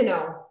 you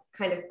know,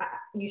 kind of,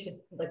 you should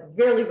like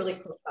really, really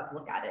close up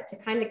look at it to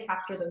kind of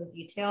capture those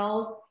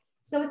details.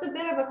 So it's a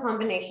bit of a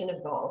combination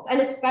of both.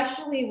 And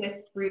especially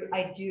with fruit,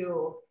 I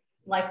do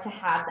like to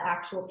have the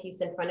actual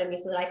piece in front of me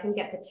so that I can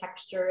get the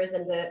textures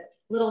and the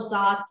little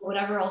dots,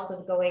 whatever else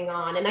is going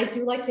on. And I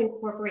do like to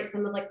incorporate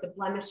some of like the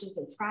blemishes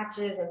and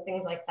scratches and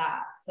things like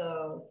that.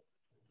 So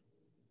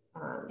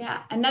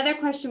yeah, another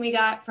question we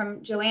got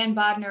from Joanne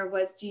Bodner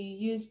was, do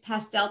you use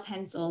pastel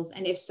pencils?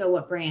 And if so,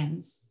 what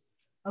brands?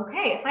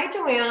 Okay, hi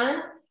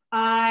Joanne.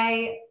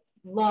 I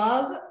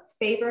love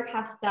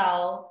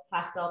Faber-Castell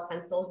pastel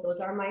pencils. Those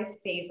are my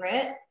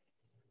favorite.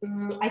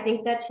 I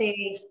think that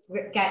they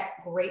get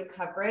great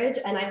coverage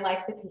and I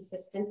like the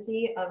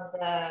consistency of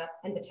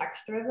and the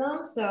texture of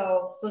them.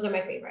 So those are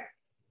my favorite.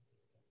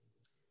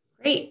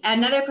 Great.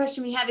 Another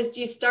question we have is,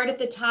 do you start at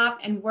the top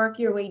and work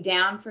your way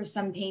down for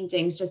some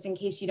paintings, just in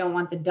case you don't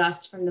want the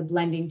dust from the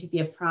blending to be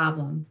a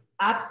problem?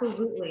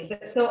 Absolutely.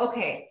 So,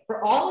 okay,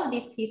 for all of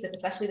these pieces,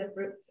 especially the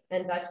fruits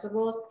and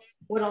vegetables,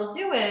 what I'll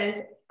do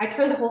is I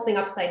turn the whole thing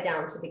upside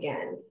down to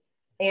begin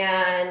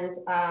and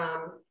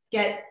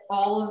get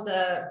all of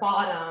the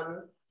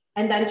bottom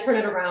and then turn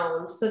it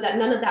around so that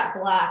none of that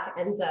black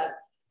ends up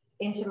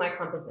into my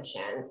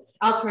composition.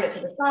 I'll turn it to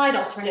the side,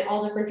 I'll turn it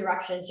all different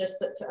directions just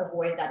to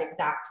avoid that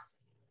exact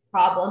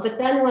problem. But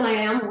then when I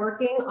am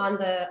working on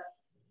the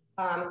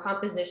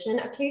composition,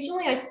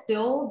 occasionally I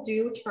still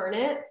do turn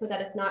it so that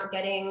it's not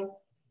getting,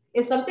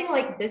 in something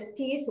like this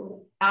piece,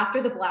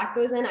 after the black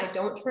goes in, I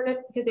don't turn it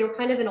because they were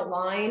kind of in a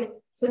line.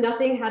 So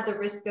nothing had the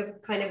risk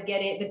of kind of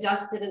getting, the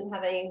dust didn't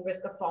have any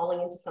risk of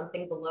falling into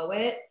something below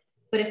it.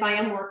 But if I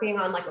am working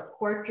on like a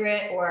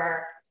portrait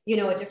or, you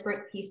know, a different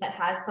piece that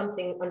has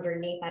something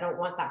underneath, I don't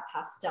want that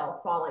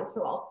pastel falling.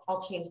 So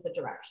I'll change the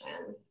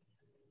direction.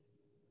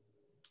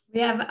 We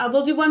have,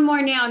 we'll do one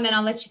more now and then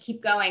I'll let you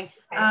keep going.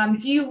 Okay.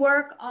 Do you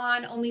work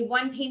on only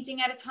one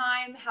painting at a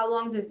time? How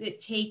long does it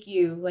take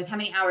you? Like how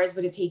many hours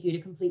would it take you to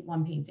complete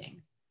one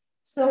painting?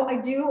 So I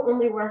do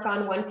only work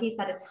on one piece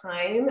at a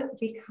time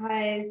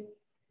because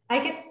I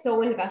get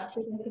so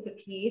invested into the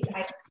piece.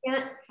 I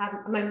can't have,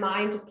 my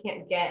mind just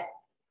can't get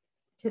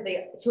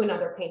to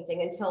another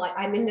painting until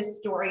I'm in this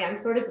story. I'm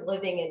sort of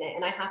living in it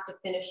and I have to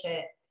finish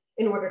it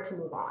in order to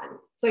move on.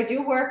 So I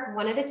do work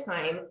one at a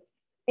time.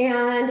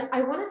 And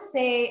I want to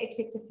say it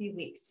takes a few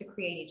weeks to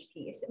create each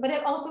piece, but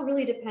it also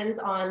really depends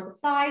on the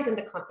size and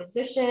the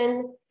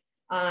composition.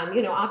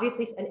 You know,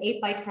 obviously an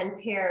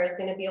 8x10 pear is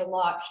going to be a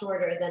lot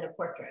shorter than a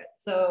portrait.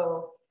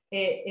 So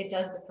it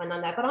does depend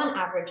on that, but on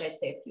average, I'd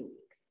say a few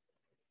weeks.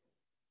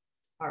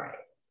 All right.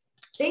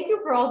 Thank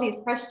you for all these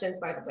questions,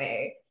 by the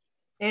way.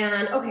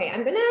 And okay,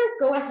 I'm going to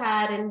go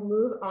ahead and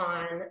move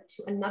on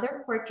to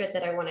another portrait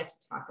that I wanted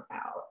to talk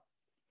about.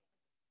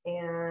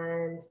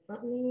 And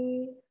let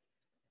me,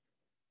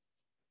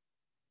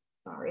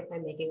 sorry if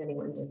I'm making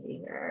anyone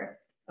dizzy here.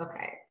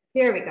 Okay,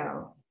 here we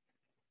go.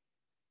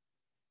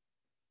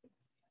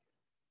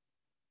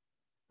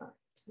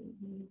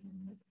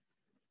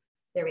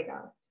 There we go.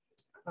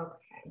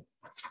 Okay.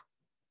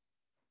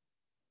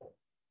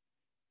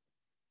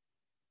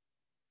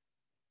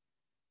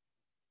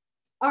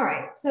 All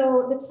right,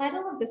 so the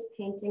title of this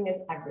painting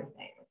is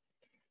Everything.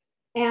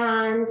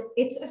 And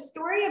it's a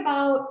story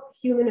about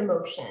human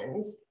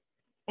emotions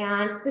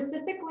and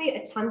specifically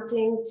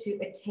attempting to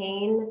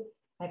attain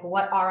like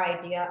what our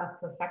idea of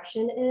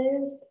perfection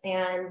is.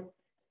 And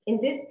in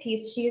this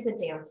piece, she is a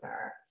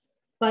dancer,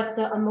 but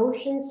the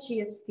emotions she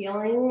is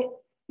feeling,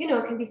 you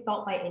know, can be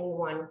felt by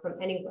anyone from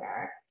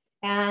anywhere.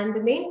 And the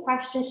main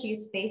question she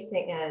is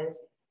facing is,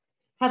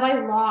 have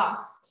I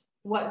lost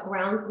what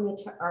grounds me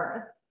to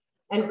earth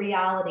and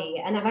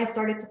reality? And have I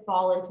started to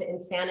fall into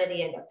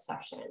insanity and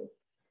obsession?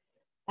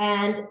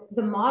 And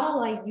the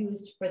model I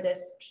used for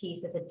this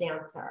piece is a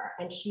dancer,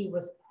 and she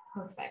was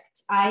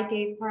perfect. I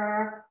gave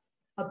her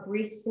a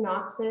brief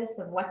synopsis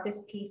of what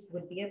this piece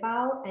would be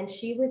about, and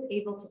she was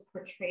able to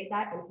portray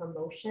that in her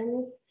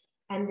motions.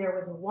 And there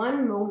was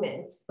one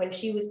moment when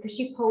she was, because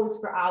she posed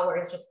for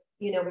hours, just,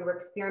 you know, we were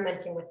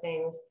experimenting with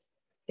things.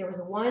 There was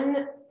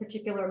one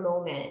particular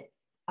moment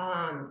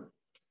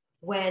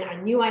when I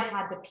knew I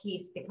had the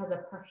piece because of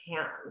her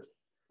hand.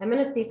 I'm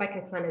going to see if I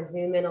can kind of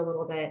zoom in a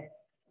little bit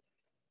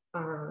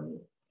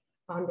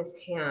on this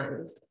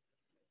hand.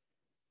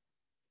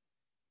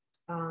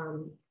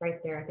 Right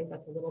there, I think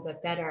that's a little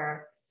bit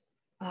better.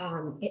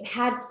 It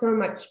had so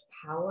much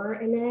power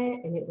in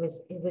it, and it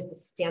was the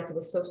stance. It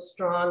was so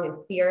strong and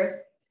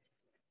fierce,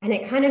 and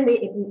it kind of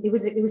made it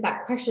was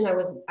that question I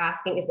was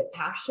asking: is it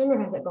passion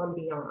or has it gone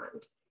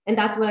beyond? And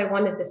that's what I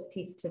wanted this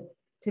piece to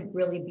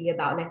really be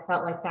about. And I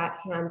felt like that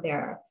hand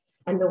there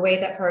and the way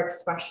that her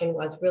expression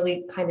was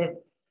really kind of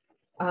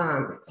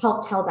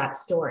helped tell that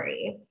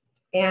story.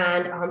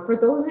 And for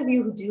those of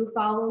you who do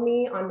follow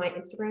me on my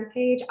Instagram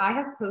page, I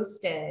have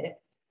posted,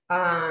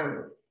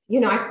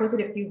 I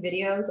posted a few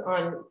videos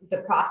on the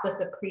process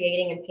of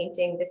creating and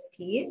painting this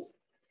piece.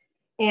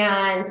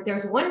 And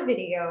there's one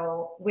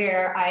video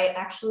where I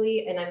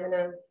actually, and I'm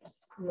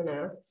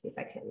gonna see if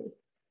I can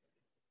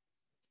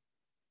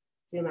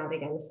zoom out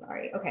again,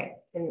 sorry. Okay,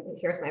 and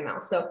here's my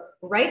mouse. So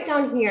right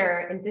down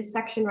here in this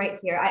section right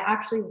here, I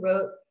actually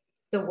wrote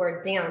the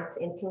word dance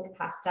in pink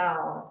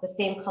pastel, the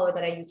same color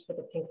that I used for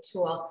the pink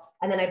tool.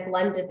 And then I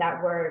blended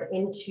that word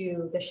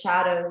into the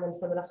shadows and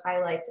some of the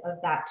highlights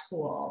of that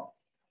tool.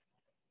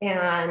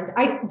 And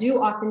I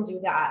do often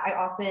do that. I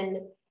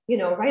often,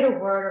 write a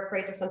word or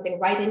phrase or something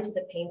right into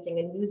the painting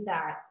and use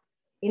that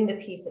in the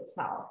piece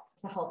itself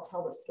to help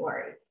tell the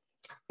story.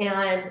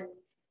 And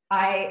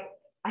I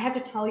have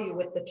to tell you,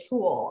 with the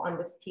tool on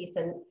this piece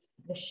and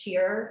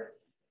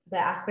the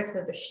aspects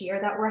of the shear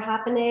that were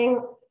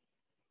happening,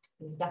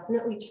 it was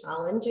definitely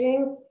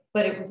challenging,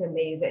 but it was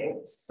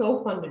amazing.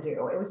 So fun to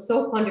do. It was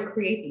so fun to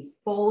create these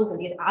folds and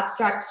these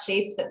abstract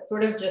shapes that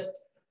sort of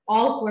just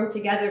all form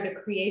together to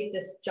create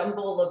this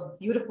jumble of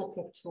beautiful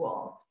pink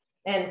tulle.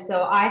 And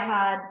so I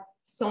had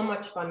so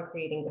much fun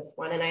creating this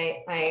one. And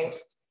I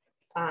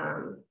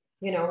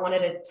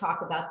wanted to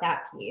talk about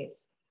that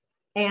piece.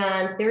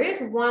 And there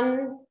is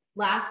one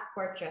last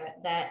portrait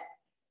that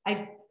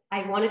I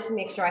wanted to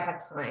make sure I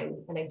have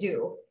time, and I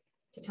do,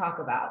 to talk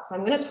about. So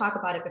I'm going to talk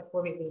about it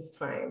before we lose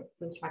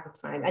track of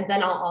time. And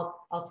then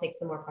I'll take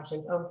some more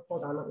questions. Oh,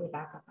 hold on, let me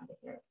back up out of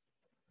here.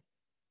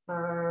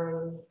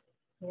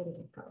 Where did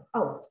it go?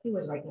 Oh, he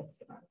was right next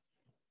to her.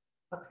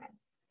 Okay.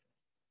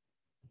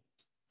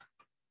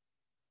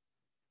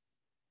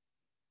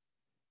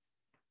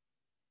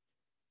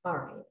 All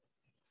right.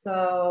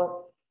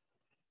 So,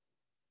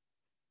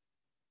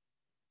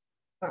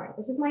 all right,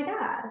 this is my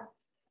dad.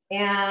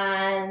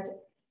 And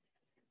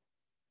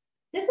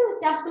this is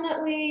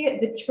definitely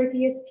the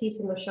trickiest piece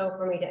in the show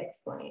for me to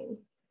explain.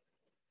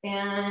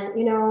 And,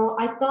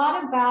 I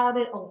thought about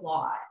it a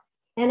lot,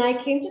 and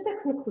I came to the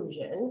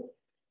conclusion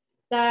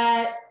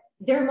that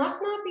there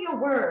must not be a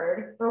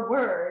word or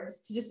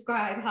words to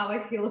describe how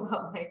I feel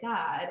about my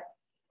dad.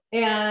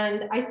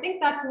 And I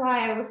think that's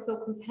why I was so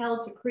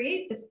compelled to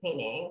create this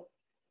painting.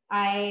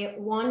 I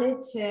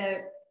wanted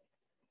to,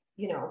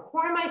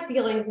 pour my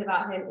feelings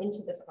about him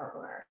into this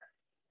artwork.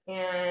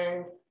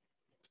 And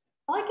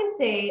all I can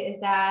say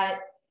is that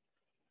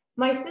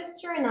my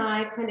sister and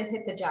I kind of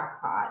hit the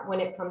jackpot when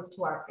it comes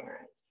to our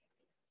parents.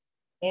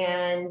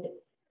 And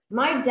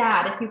my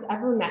dad, if you've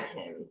ever met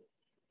him,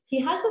 he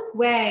has this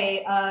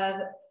way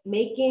of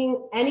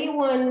making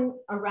anyone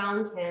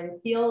around him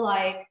feel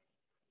like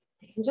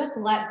they can just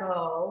let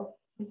go,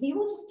 and he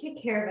will just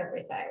take care of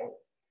everything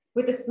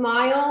with a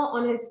smile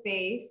on his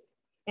face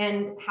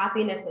and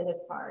happiness in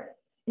his heart.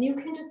 And you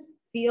can just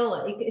feel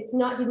it. It's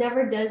not, he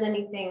never does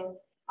anything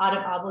out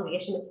of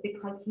obligation. It's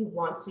because he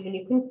wants to, and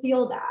you can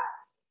feel that.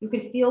 You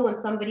can feel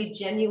when somebody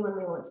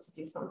genuinely wants to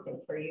do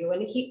something for you.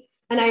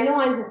 And I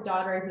know I'm his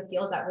daughter and he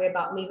feels that way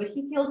about me, but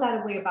he feels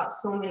that way about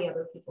so many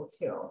other people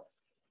too.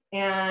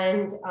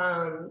 And,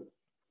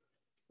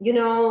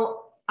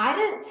 I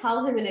didn't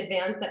tell him in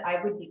advance that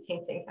I would be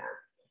painting him.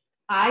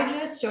 I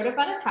just showed up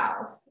at his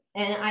house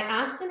and I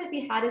asked him if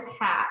he had his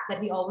hat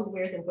that he always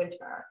wears in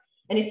winter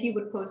and if he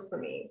would pose for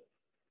me.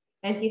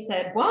 And he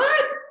said,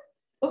 "What?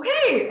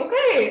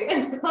 Okay.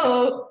 And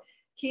so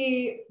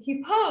he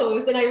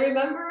posed, and I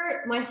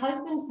remember my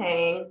husband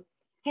saying,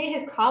 "Hey,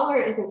 his collar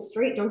isn't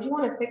straight. Don't you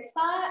want to fix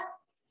that?"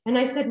 And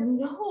I said,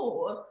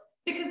 "No,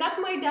 because that's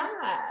my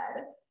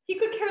dad. He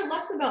could care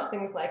less about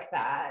things like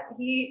that.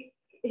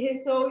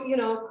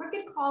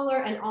 Crooked collar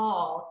and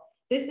all.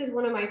 This is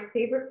one of my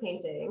favorite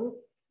paintings."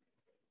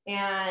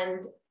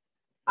 And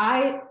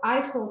I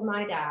told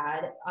my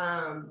dad,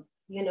 and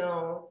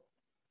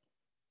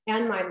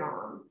my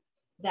mom,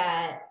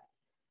 that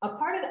a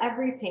part of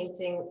every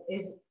painting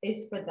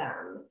is for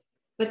them,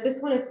 but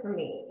this one is for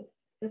me.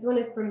 This one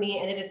is for me,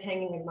 and it is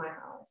hanging in my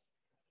house.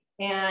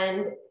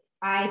 And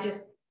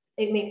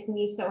it makes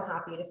me so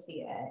happy to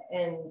see it.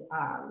 And,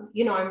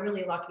 I'm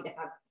really lucky to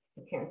have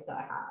the parents that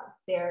I have.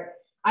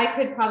 I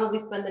could probably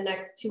spend the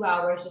next 2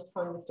 hours just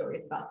telling the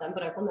stories about them,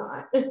 but I will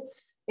not.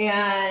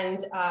 And,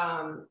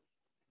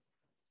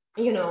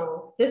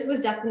 this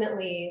was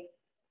definitely,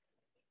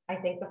 I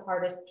think, the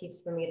hardest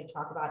piece for me to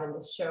talk about in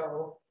this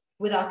show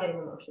without getting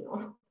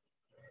emotional.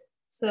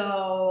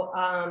 So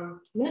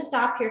I'm gonna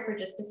stop here for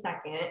just a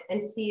second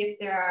and see if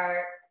there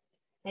are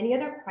any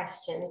other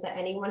questions that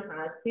anyone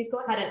has. Please go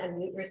ahead and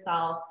unmute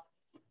yourself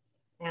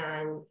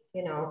and,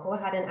 go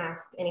ahead and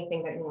ask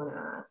anything that you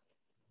wanna ask.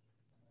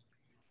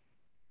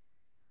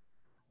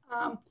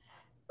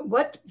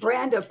 What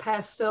brand of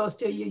pastels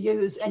do you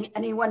use?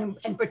 Anyone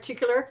in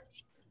particular?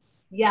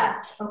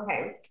 Yes,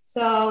 okay.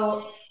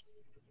 So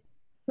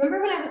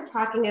remember when I was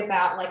talking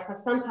about like how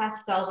some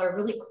pastels are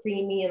really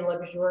creamy and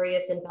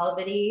luxurious and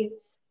velvety?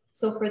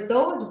 So for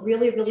those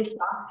really, really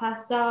soft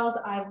pastels,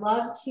 I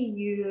love to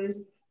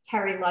use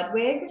Terry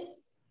Ludwig.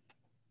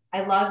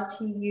 I love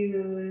to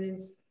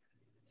use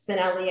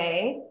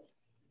Sennelier.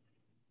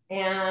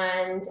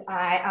 And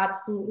I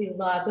absolutely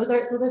love, those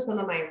are some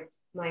of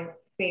my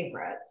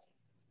favorites.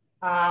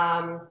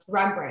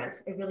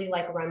 Rembrandt. I really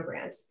like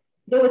Rembrandt.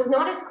 Though it's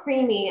not as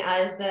creamy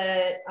as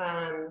the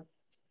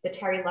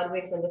Terry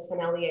Ludwigs and the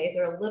Senneliers.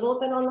 They're a little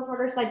bit on the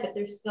harder side, but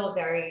they're still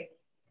very,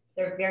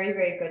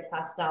 very good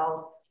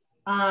pastels.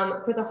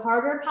 For the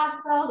harder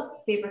pastels,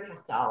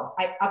 Faber-Castell.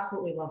 I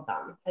absolutely love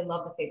them. I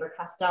love the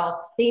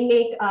Faber-Castell. They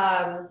make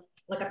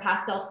like a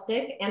pastel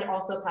stick and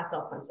also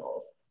pastel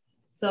pencils.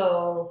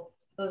 So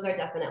those are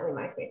definitely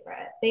my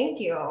favorite. Thank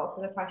you for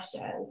the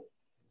question.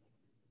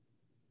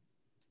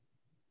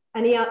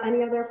 Any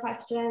other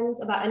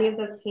questions about any of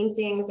the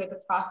paintings or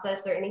the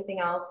process or anything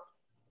else?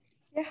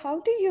 Yeah, how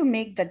do you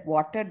make that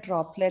water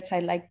droplets? I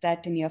like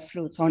that in your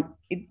fruits.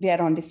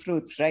 They're on the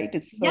fruits, right?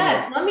 It's so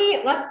yes,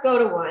 let's go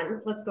to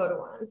one. Let's go to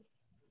one.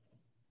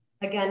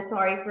 Again,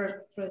 sorry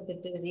for the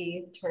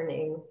dizzy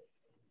turning.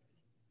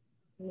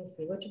 Let me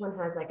see which one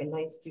has like a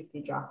nice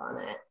juicy drop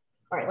on it.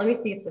 All right, let me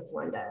see if this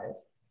one does.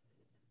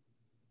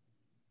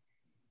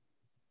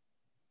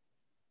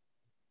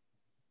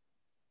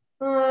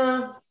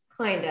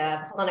 Kind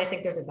of. Hold on, I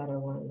think there's a better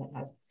one that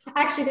has.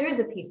 Actually, there is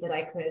a piece that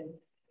I could.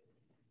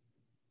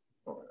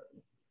 Hold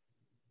on.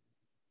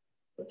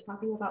 We're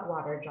talking about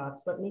water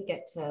drops. Let me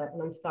get to,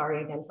 and I'm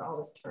sorry again for all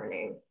this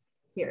turning.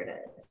 Here it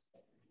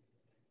is.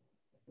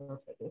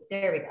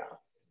 There we go.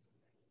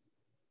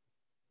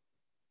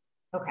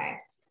 Okay,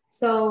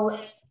 so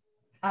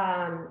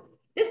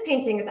this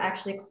painting is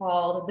actually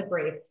called The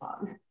Brave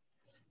Plum.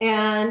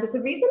 And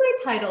the reason I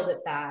titled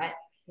it that,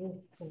 I'm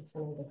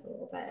turning this a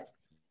little bit.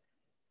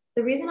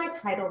 The reason I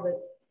titled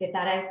it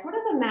that, I sort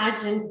of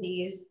imagined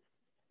this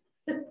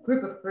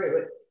group of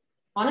fruit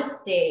on a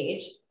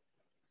stage,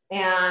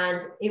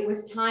 and it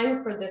was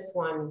time for this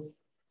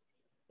one's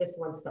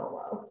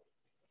solo.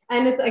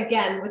 And it's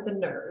again with the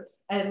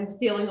nerves and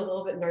feeling a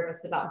little bit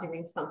nervous about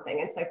doing something.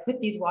 And so I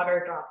put these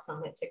water drops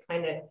on it to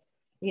kind of,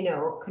 you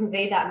know,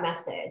 convey that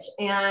message.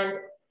 And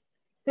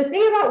the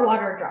thing about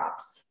water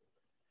drops,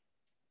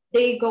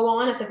 they go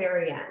on at the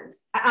very end,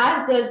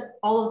 as does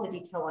all of the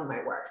detail on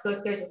my work. So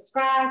if there's a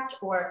scratch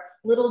or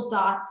little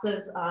dots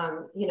of,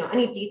 you know,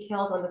 any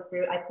details on the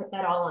fruit, I put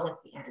that all on at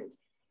the end.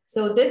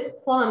 So this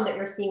plum that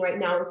you're seeing right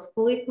now is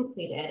fully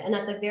completed. And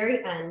at the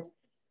very end,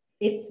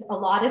 it's a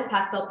lot of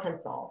pastel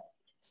pencil.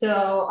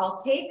 So I'll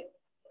take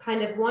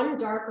kind of one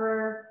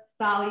darker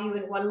value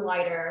and one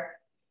lighter,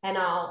 and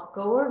I'll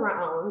go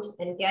around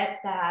and get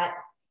that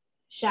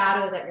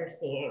shadow that you're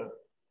seeing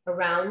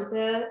around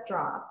the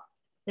drop.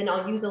 Then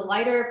I'll use a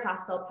lighter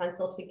pastel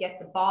pencil to get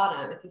the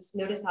bottom. If you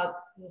notice how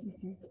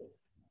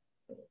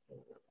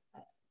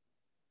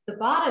the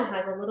bottom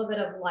has a little bit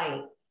of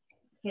light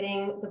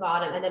hitting the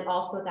bottom, and then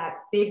also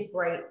that big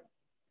bright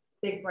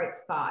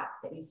spot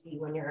that you see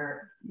when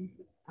you're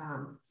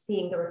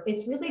seeing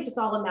it's really just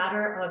all a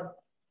matter of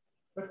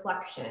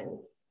reflection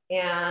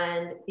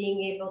and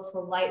being able to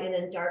lighten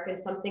and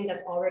darken something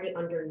that's already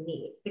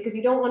underneath, because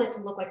you don't want it to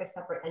look like a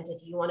separate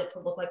entity. You want it to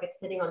look like it's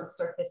sitting on the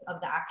surface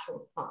of the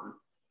actual plum.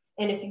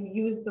 And if you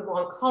use the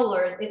wrong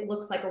colors, it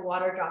looks like a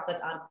water drop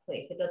that's out of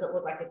place. It doesn't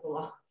look like it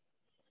belongs.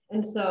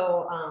 And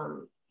so,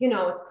 you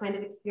know, it's kind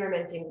of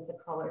experimenting with the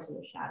colors and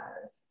the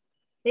shadows.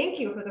 Thank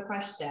you for the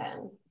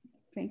question.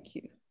 Thank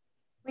you.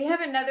 We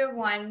have another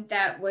one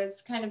that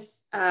was kind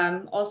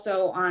of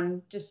also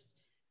on just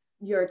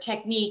your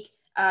technique.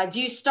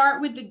 Do you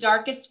start with the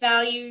darkest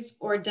values,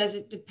 or does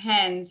it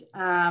depend?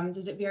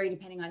 Does it vary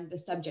depending on the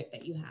subject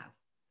that you have?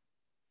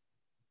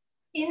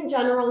 In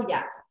general,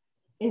 yes.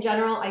 In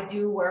general, I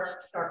do work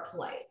dark to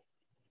light.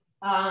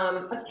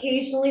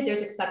 Occasionally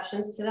there's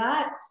exceptions to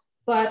that,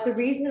 but the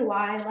reason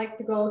why I like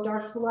to go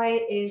dark to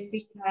light is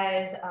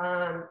because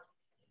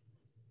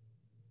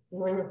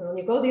when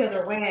you go the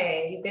other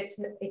way, you get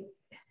to,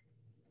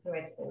 how do I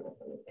explain this?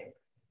 Let me think.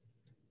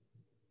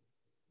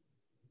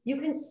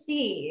 You can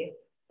see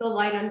the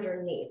light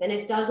underneath, and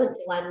it doesn't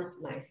blend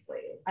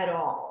nicely at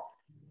all.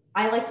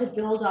 I like to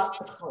build up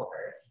the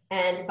colors,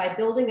 and by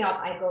building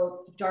up, I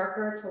go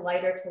darker to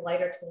lighter to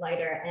lighter to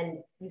lighter,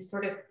 and you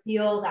sort of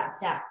feel that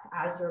depth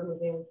as you're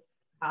moving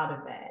out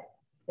of it.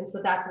 And so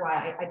that's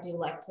why I do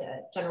like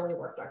to generally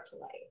work dark to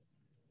light.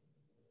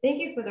 Thank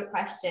you for the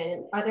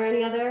question. Are there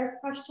any other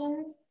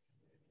questions?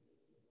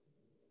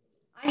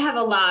 I have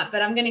a lot,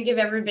 but I'm going to give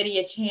everybody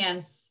a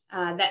chance.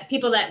 That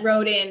people that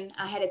wrote in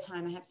ahead of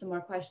time, I have some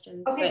more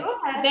questions. Okay, but go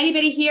ahead. If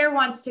anybody here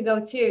wants to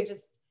go too,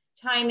 just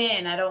chime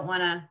in. I don't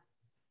want to.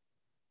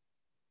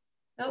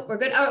 Oh, we're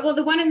good. Oh, well,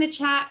 the one in the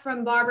chat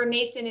from Barbara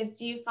Mason is,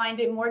 do you find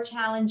it more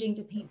challenging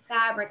to paint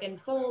fabric and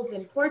folds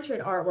in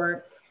portrait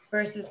artwork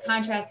versus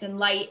contrast and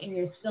light in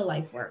your still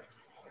life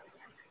works?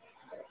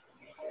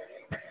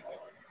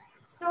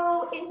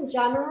 So in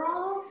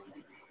general,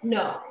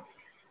 no.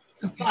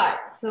 Okay. But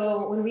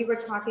so when we were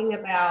talking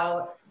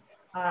about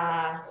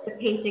the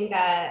painting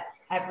that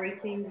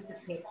everything is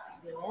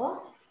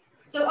paintable.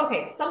 So,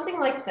 okay, something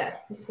like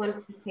this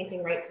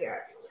painting right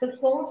here. The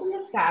folds in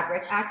the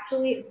fabric,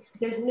 actually,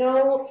 there's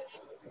no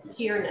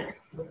sheerness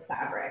with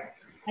fabric.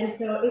 And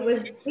so it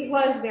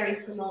was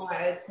very similar,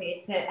 I would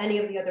say, to any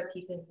of the other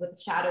pieces with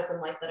shadows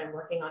and light that I'm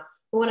working on.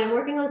 But when I'm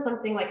working on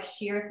something like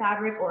sheer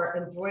fabric or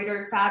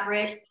embroidered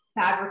fabric,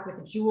 fabric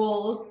with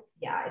jewels,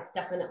 yeah, it's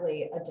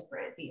definitely a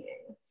different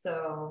feeling.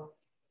 So,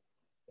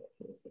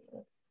 can you see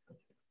this?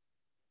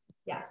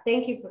 Yes,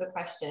 thank you for the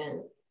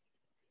question.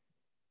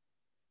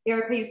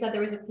 Erica, you said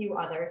there was a few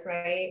others,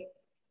 right?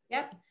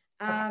 Yep.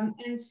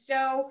 And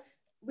so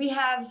we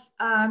have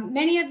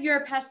many of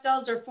your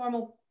pastels are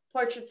formal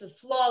portraits of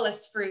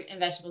flawless fruit and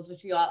vegetables,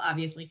 which we all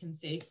obviously can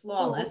see,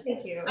 flawless. Oh,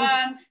 thank you.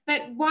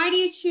 But why do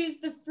you choose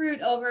the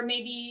fruit over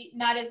maybe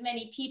not as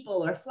many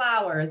people or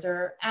flowers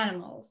or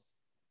animals?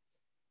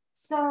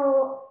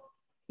 So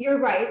you're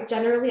right.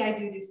 Generally, I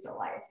do still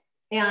life.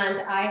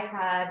 And I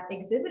have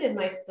exhibited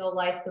my still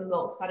life the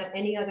most out of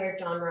any other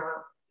genre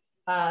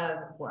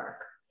of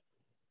work.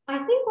 I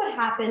think what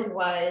happened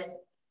was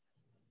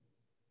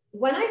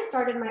when I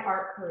started my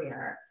art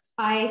career,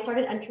 I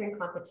started entering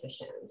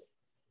competitions.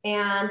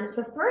 And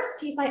the first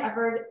piece I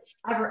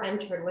ever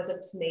entered was of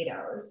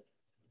tomatoes.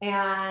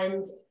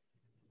 And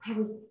I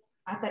was,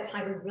 at that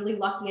time, was really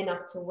lucky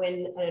enough to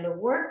win an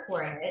award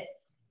for it.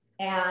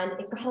 And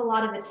it got a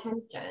lot of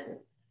attention.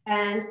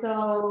 And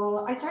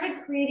so I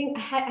started creating,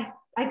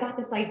 I got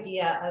this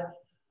idea of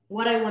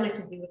what I wanted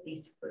to do with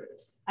these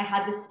fruits. I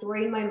had this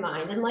story in my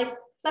mind. And like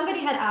somebody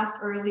had asked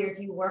earlier,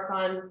 do you work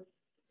on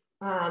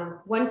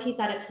one piece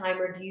at a time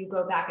or do you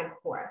go back and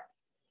forth?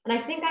 And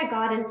I think I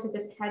got into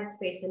this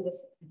headspace and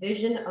this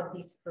vision of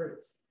these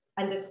fruits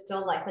and this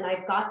still life. And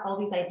I got all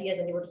these ideas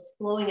and they were just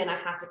flowing and I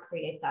had to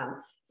create them.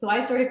 So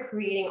I started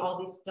creating all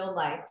these still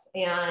lifes,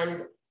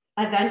 and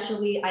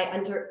eventually I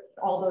entered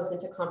all those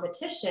into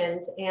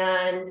competitions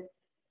and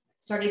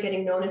started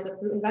getting known as a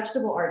fruit and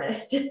vegetable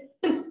artist.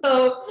 And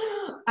so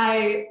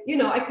I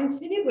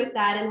continued with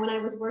that. And when I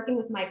was working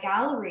with my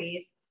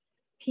galleries,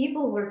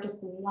 people were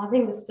just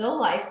loving the still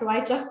life. So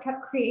I just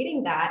kept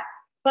creating that.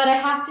 But I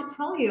have to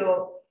tell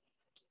you,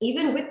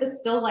 even with the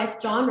still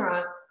life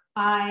genre,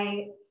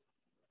 I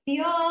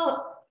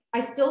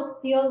still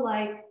feel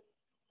like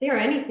they're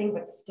anything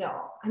but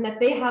still, and that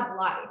they have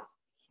life.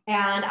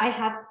 And I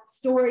have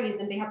stories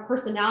and they have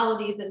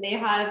personalities and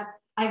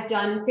I've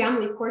done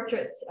family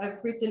portraits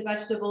of fruits and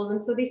vegetables.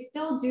 And so they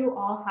still do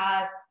all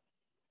have,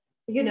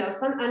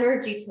 some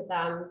energy to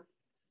them.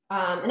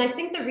 And I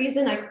think the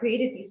reason I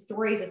created these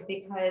stories is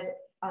because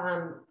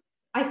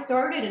I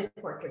started in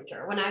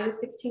portraiture. When I was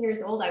 16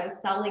 years old, I was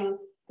selling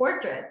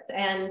portraits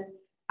and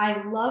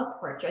I love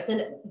portraits.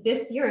 And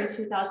this year in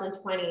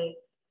 2020,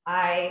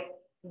 I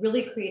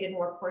really created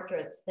more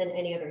portraits than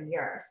any other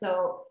year.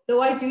 So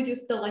though I do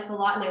still life a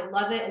lot and I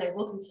love it and I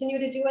will continue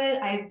to do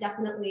it, I've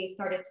definitely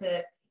started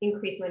to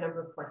increase my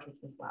number of portraits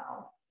as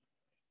well.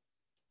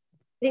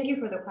 Thank you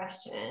for the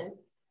question.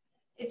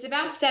 It's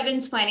about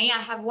 7:20. I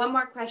have one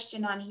more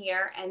question on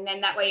here, and then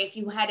that way, if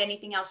you had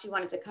anything else you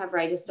wanted to cover,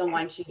 I just don't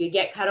want you to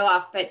get cut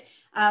off. But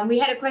we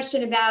had a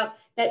question about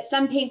that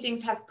some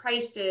paintings have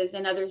prices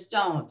and others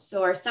don't.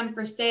 So are some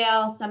for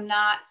sale, some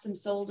not, some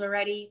sold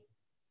already?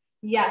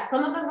 Yes,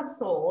 some of them have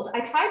sold.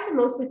 I tried to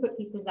mostly put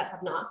pieces that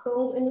have not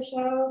sold in the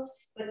show,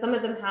 but some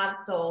of them have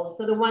sold.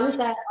 So the ones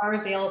that are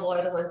available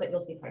are the ones that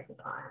you'll see prices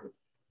on.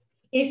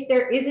 If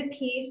there is a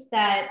piece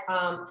that,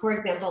 for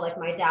example, like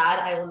my dad,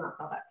 I will not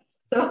sell that piece.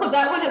 So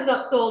that one has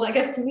not sold, I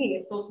guess to me,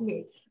 it's sold to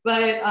me.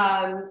 But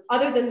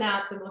other than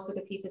that, most of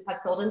the pieces have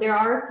sold. And there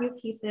are a few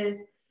pieces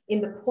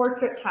in the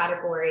portrait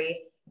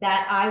category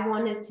that I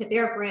wanted to,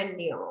 they're brand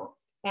new.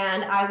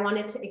 And I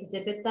wanted to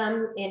exhibit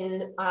them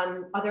in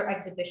other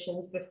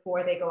exhibitions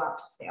before they go out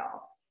to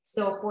sale.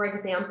 So for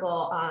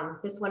example,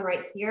 this one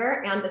right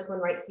here and this one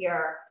right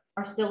here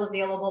are still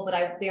available,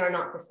 but they are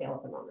not for sale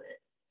at the moment.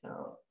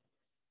 So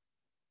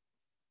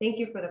thank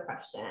you for the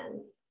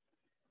question.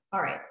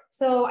 All right,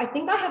 so I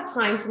think I have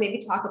time to maybe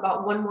talk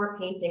about one more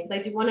painting because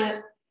I do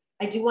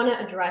want to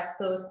address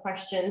those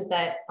questions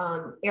that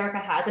Erica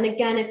has. And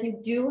again, if you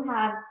do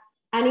have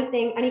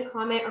anything, any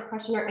comment or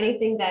question or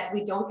anything that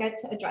we don't get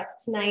to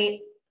address tonight,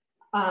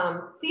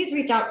 please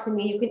reach out to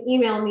me. You can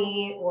email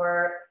me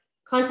or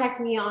contact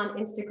me on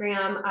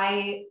Instagram.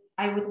 I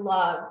would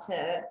love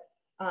to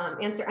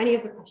answer any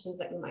of the questions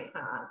that you might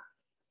have.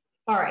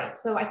 All right,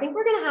 so I think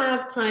we're gonna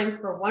have time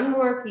for one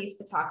more piece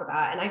to talk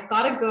about, and I've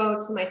gotta go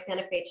to my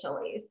Santa Fe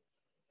chilies.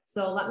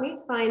 So let me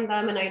find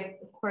them, and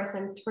of course,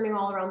 I'm turning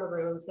all around the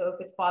room, so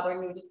if it's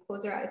bothering you, just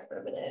close your eyes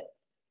for a minute.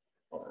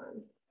 Hold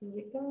on, here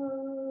we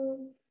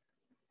go.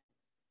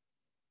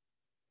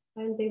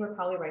 And they were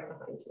probably right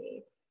behind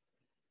me.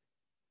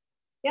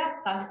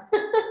 Yeah,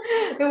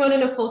 it went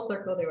in a full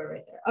circle, they were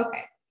right there,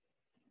 okay.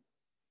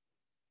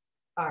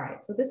 All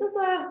right, so this is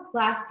the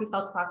last piece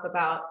I'll talk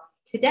about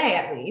today,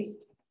 at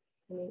least.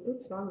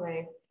 Oops, wrong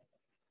way.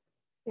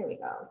 There we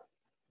go.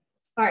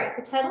 All right,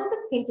 the title of this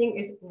painting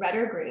is Red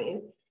or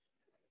Green.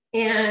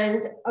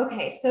 And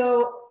okay,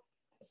 so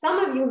some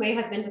of you may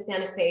have been to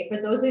Santa Fe.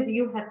 For those of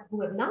you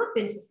who have not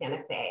been to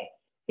Santa Fe,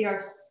 they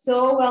are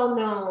so well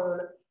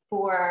known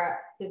for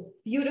the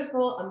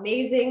beautiful,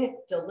 amazing,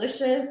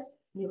 delicious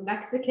New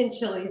Mexican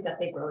chilies that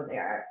they grow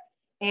there.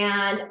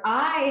 And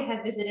I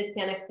have visited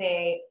Santa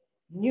Fe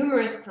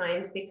numerous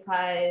times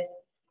because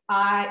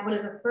one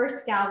of the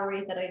first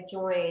galleries that I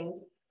joined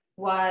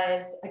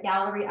was a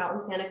gallery out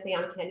in Santa Fe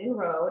on Canyon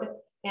Road.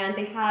 And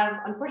they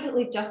have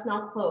unfortunately just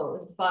now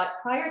closed, but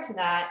prior to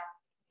that,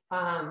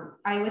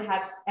 I would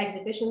have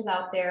exhibitions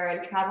out there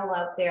and travel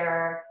out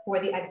there for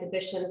the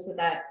exhibition so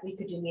that we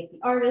could meet the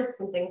artists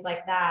and things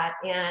like that.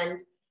 And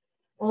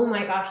oh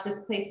my gosh, this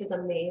place is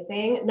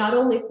amazing, not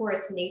only for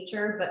its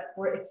nature, but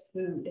for its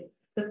food.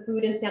 The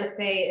food in Santa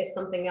Fe is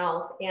something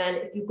else. And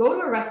if you go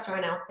to a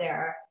restaurant out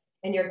there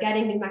and you're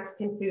getting New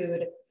Mexican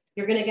food,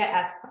 you're gonna get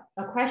asked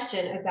a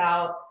question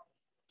about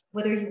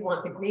whether you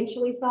want the green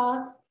chili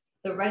sauce,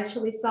 the red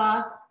chili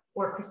sauce,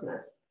 or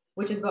Christmas,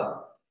 which is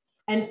both.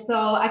 And so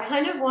I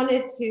kind of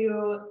wanted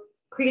to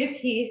create a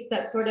piece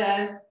that sort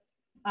of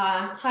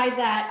tied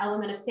that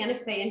element of Santa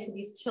Fe into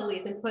these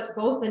chilies and put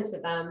both into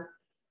them,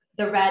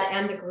 the red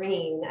and the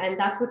green. And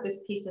that's what this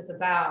piece is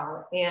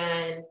about.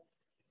 And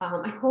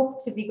I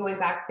hope to be going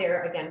back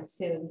there again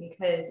soon,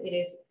 because it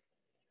is,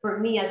 for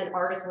me as an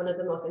artist, one of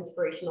the most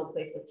inspirational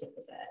places to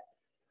visit.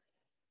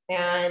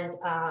 And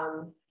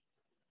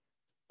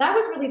that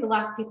was really the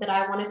last piece that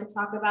I wanted to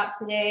talk about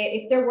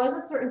today. If there was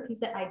a certain piece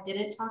that I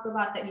didn't talk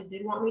about that you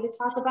did want me to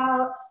talk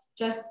about,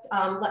 just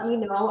let me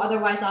know.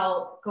 Otherwise,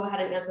 I'll go ahead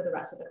and answer the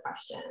rest of the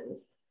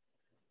questions.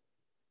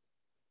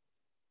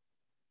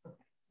 Okay.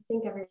 I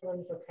think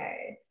everyone's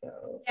okay.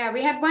 So Yeah,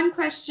 we had one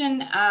question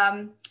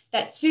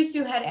that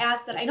Susu had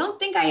asked that I don't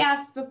think I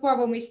asked before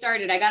when we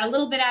started. I got a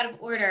little bit out of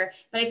order,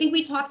 but I think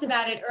we talked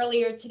about it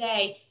earlier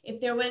today.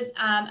 If there was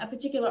a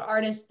particular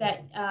artist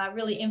that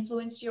really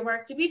influenced your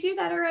work. Did we do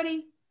that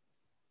already?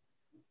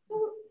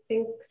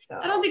 think so.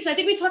 I don't think so. I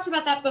think we talked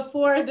about that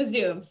before the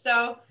Zoom.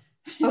 So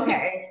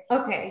okay.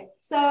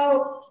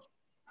 So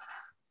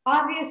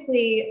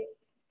obviously,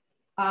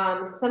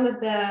 some of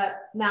the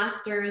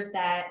masters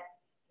that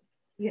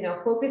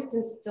focused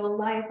in still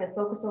life and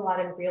focused a lot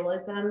in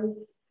realism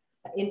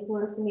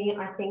influenced me.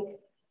 I think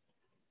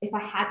if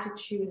I had to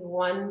choose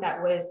one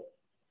that was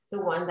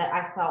the one that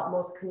I felt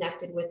most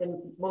connected with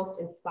and most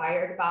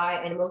inspired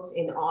by and most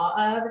in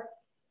awe of,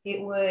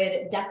 it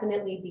would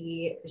definitely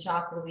be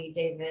Jacques-Louis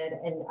David.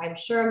 And I'm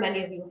sure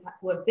many of you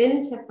who have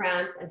been to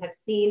France and have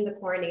seen the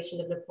coronation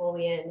of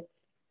Napoleon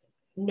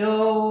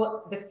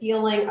know the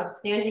feeling of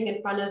standing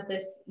in front of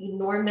this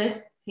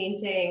enormous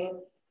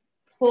painting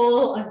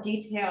full of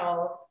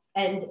detail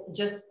and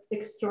just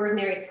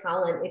extraordinary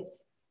talent.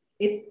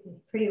 It's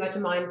pretty much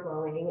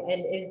mind-blowing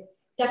and is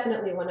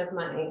definitely one of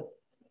my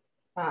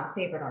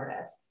favorite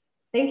artists.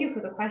 Thank you for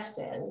the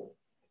question.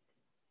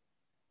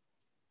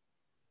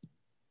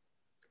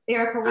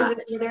 Erica, were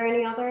there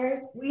any others?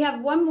 We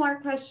have one more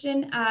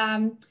question.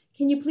 Can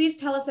you please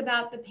tell us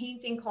about the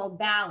painting called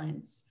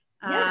Balance?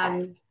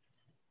 Yes.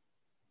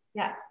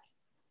 Yes.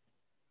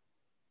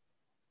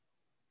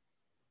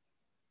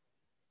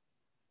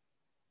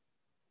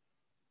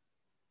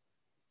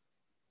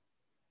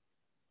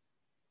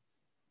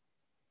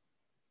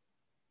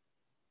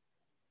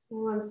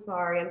 Oh, I'm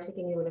sorry. I'm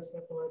taking you in a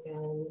circle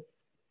again.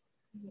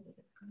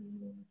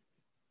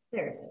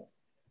 There it is.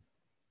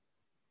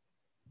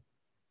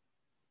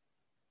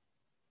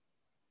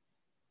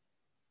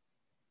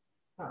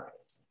 All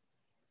right.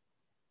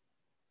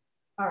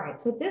 All right.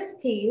 So this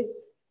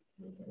piece,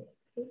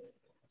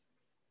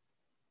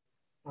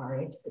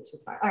 sorry, I took it too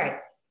far. All right.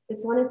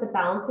 This one is the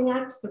Balancing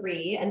Act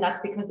 3, and that's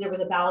because there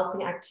was a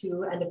Balancing Act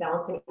 2 and a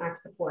Balancing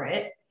Act before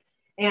it.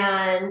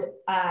 And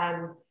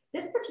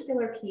this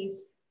particular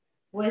piece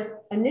was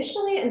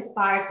initially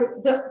inspired.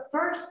 So the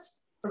first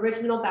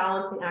original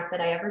Balancing Act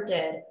that I ever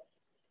did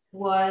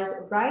was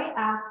right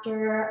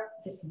after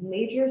this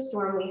major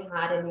storm we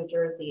had in New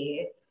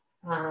Jersey.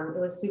 It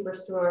was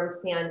Superstorm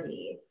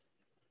Sandy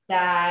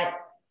that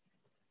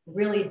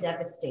really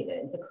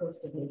devastated the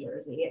coast of New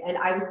Jersey. And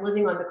I was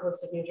living on the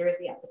coast of New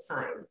Jersey at the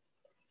time.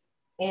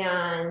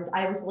 And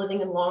I was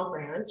living in Long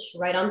Branch,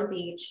 right on the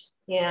beach.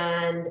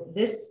 And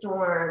this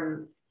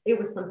storm, it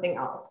was something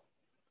else.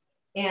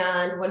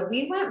 And when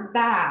we went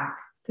back,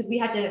 because we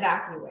had to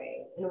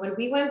evacuate, and when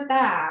we went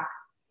back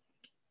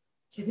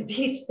to the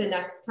beach the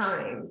next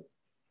time,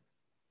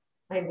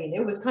 I mean,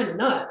 it was kind of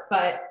nuts,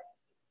 but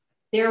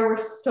there were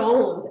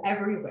stones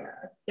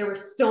everywhere. There were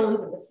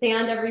stones in the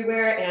sand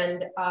everywhere.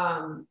 And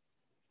I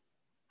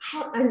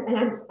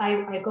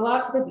go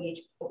out to the beach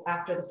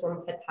after the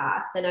storm had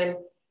passed, and I'm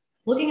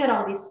looking at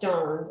all these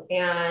stones,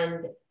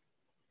 and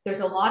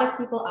there's a lot of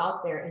people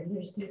out there, and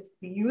there's this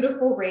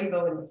beautiful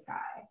rainbow in the sky.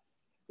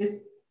 This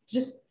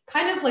just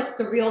kind of like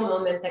surreal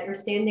moment that you're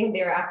standing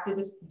there after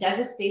this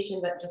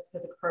devastation that just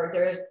has occurred.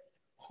 There are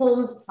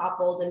homes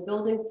toppled and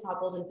buildings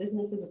toppled and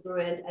businesses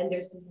ruined, and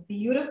there's this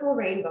beautiful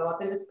rainbow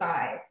up in the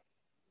sky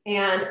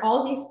and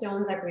all these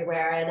stones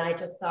everywhere. And I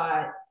just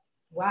thought,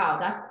 wow,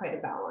 that's quite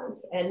a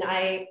balance. And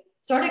I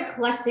started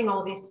collecting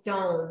all these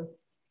stones,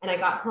 and I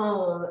got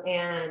home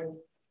and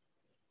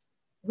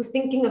was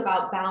thinking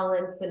about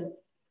balance and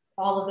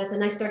all of this.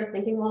 And I started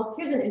thinking, well,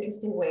 here's an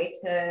interesting way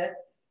to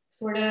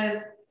sort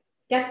of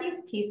get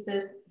these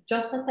pieces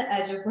just at the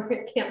edge of where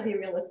it can't be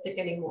realistic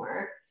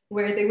anymore,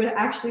 where they would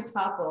actually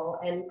topple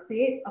and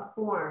create a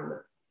form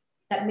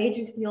that made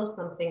you feel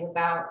something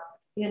about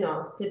you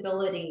know,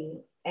 stability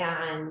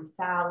and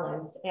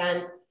balance.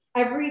 And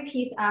every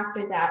piece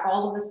after that,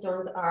 all of the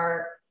stones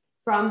are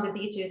from the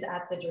beaches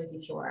at the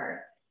Jersey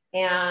Shore.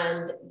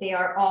 And they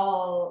are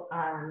all,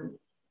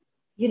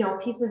 you know,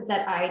 pieces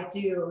that I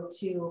do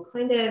to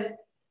kind of,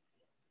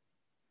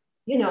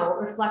 you know,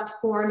 reflect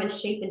form and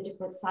shape in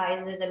different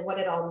sizes and what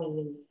it all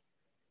means.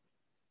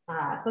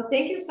 So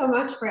thank you so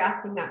much for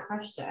asking that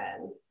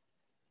question.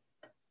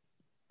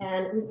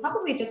 And we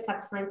probably just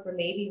have time for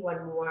maybe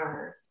one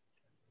more,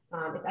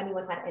 if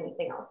anyone had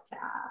anything else to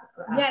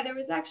add. Yeah, there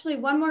was actually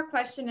one more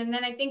question, and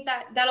then I think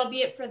that that'll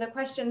be it for the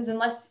questions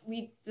unless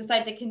we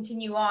decide to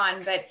continue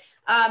on. But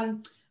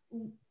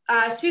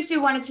Susu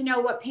wanted to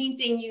know what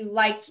painting you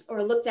liked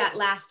or looked at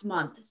last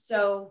month.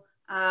 So,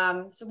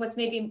 so what's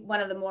maybe one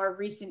of the more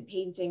recent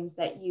paintings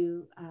that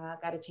you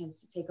got a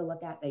chance to take a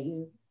look at that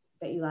you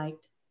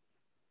liked?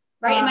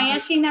 Right? Am I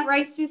asking that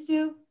right,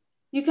 Susu?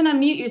 You can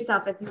unmute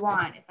yourself if you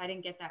want, if I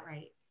didn't get that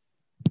right.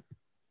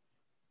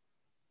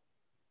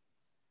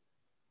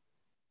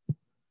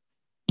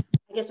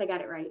 I guess I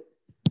got it right.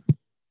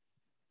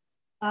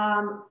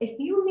 If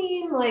you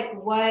mean like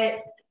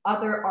what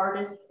other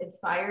artists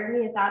inspire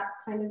me, is that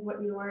kind of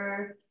what you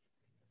were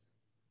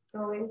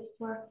going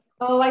for?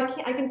 Oh, I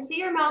can see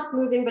your mouth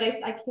moving, but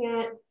I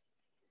can't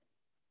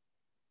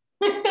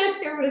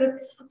hear what it is.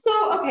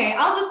 So, okay,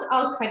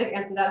 I'll kind of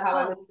answer that how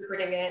I'm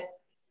interpreting it.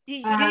 Do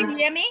you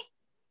hear me?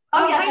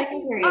 Oh, yes, I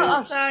can hear you.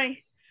 Oh,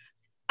 sorry.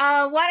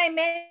 What I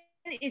meant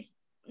is,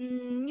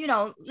 you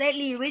know,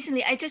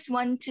 recently, I just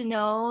want to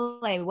know,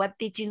 like, what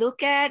did you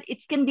look at?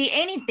 It can be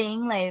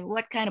anything, like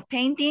what kind of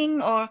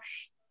painting, or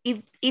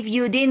if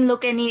you didn't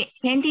look any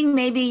painting,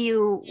 maybe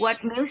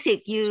what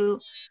music you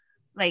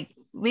like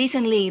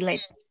recently,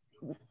 like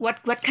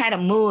what kind of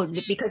mood,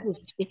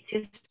 because it's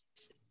just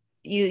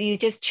you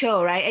just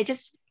chill, right? I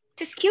just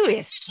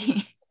curious.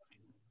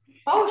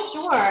 Oh,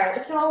 sure.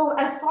 So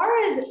as far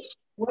as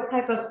what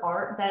type of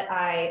art that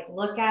I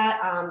look at,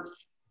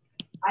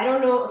 I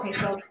don't know. Okay,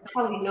 so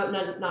probably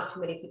not too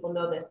many people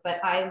know this,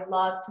 but I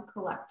love to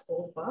collect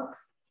old books,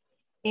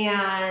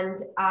 and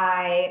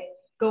I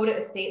go to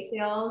estate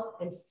sales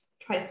and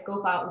try to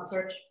scope out and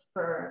search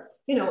for,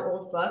 you know,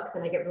 old books,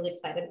 and I get really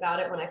excited about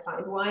it when I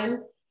find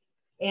one.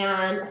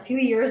 And a few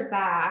years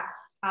back,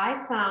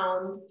 I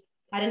found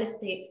at an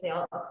estate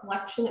sale a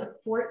collection of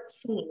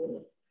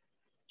 14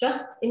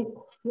 just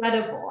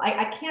incredible.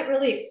 I can't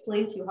really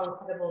explain to you how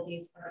incredible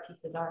these art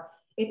pieces are.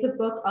 It's a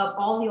book of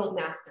all the old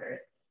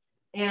masters.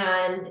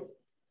 And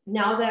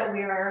now that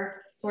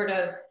we're sort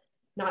of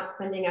not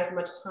spending as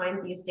much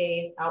time these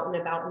days out and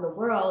about in the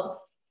world,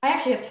 I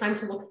actually have time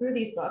to look through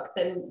these books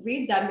and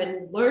read them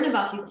and learn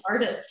about these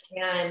artists.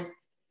 And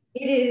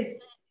it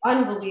is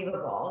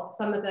unbelievable.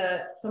 Some of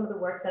the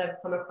works that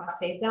I've come across,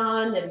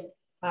 Cezanne and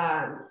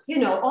you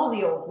know, all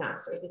the old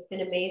masters. It's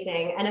been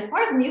amazing. And as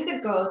far as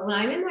music goes, when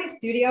I'm in my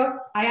studio,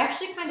 I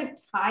actually kind of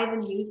tie the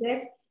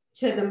music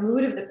to the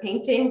mood of the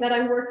painting that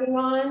I'm working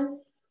on.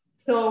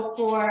 So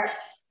for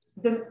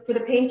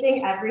the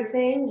painting,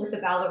 Everything, with the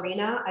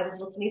ballerina, I was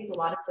listening to a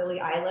lot of Billie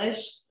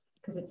Eilish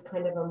because it's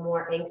kind of a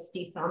more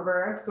angsty,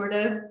 somber sort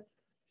of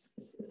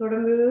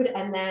mood.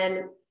 And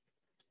then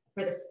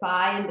for the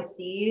Spy and the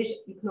Siege,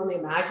 you can only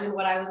imagine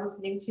what I was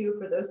listening to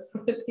for those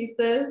sort of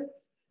pieces.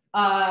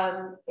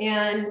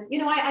 And you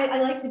know,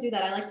 I like to do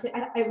that.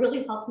 It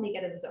really helps me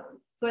get in the zone.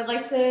 So I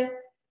like to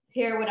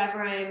pair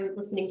whatever I'm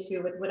listening to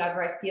with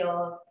whatever I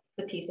feel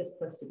the piece is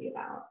supposed to be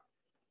about.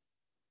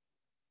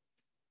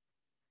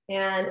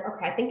 And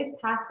okay, I think it's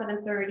past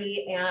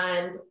 7:30,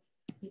 and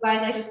you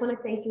guys, I just want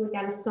to thank you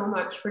again so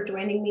much for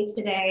joining me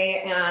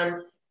today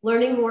and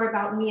learning more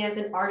about me as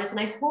an artist. And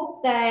I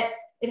hope that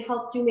it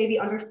helped you maybe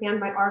understand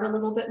my art a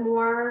little bit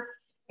more.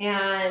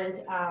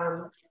 And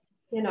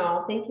you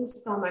know, thank you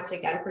so much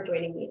again for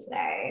joining me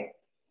today.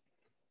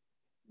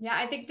 Yeah,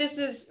 I think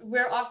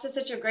we're off to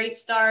such a great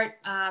start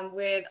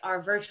with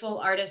our virtual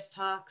artist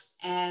talks.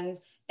 And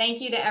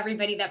thank you to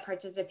everybody that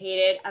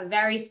participated. A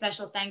very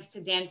special thanks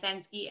to Dan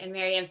Fensky and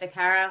Marianne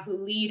Ficara, who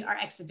lead our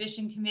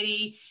exhibition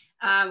committee.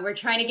 We're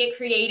trying to get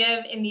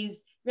creative in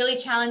these really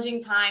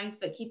challenging times,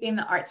 but keeping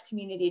the arts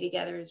community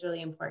together is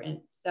really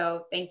important.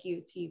 So thank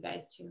you to you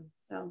guys too.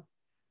 So.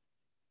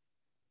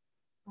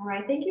 All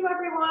right, thank you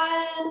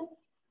everyone.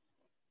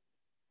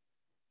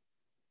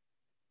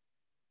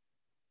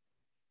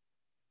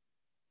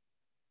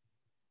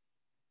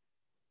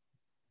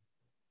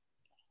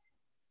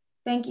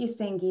 Thank you,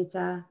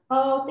 Sangita.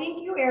 Oh,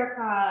 thank you,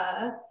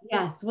 Erica.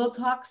 Yes, we'll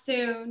talk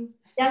soon.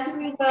 Yes,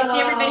 we will. I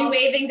see everybody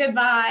waving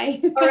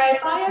goodbye. All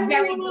right, bye,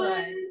 Very everyone.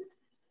 good.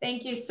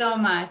 Thank you so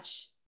much.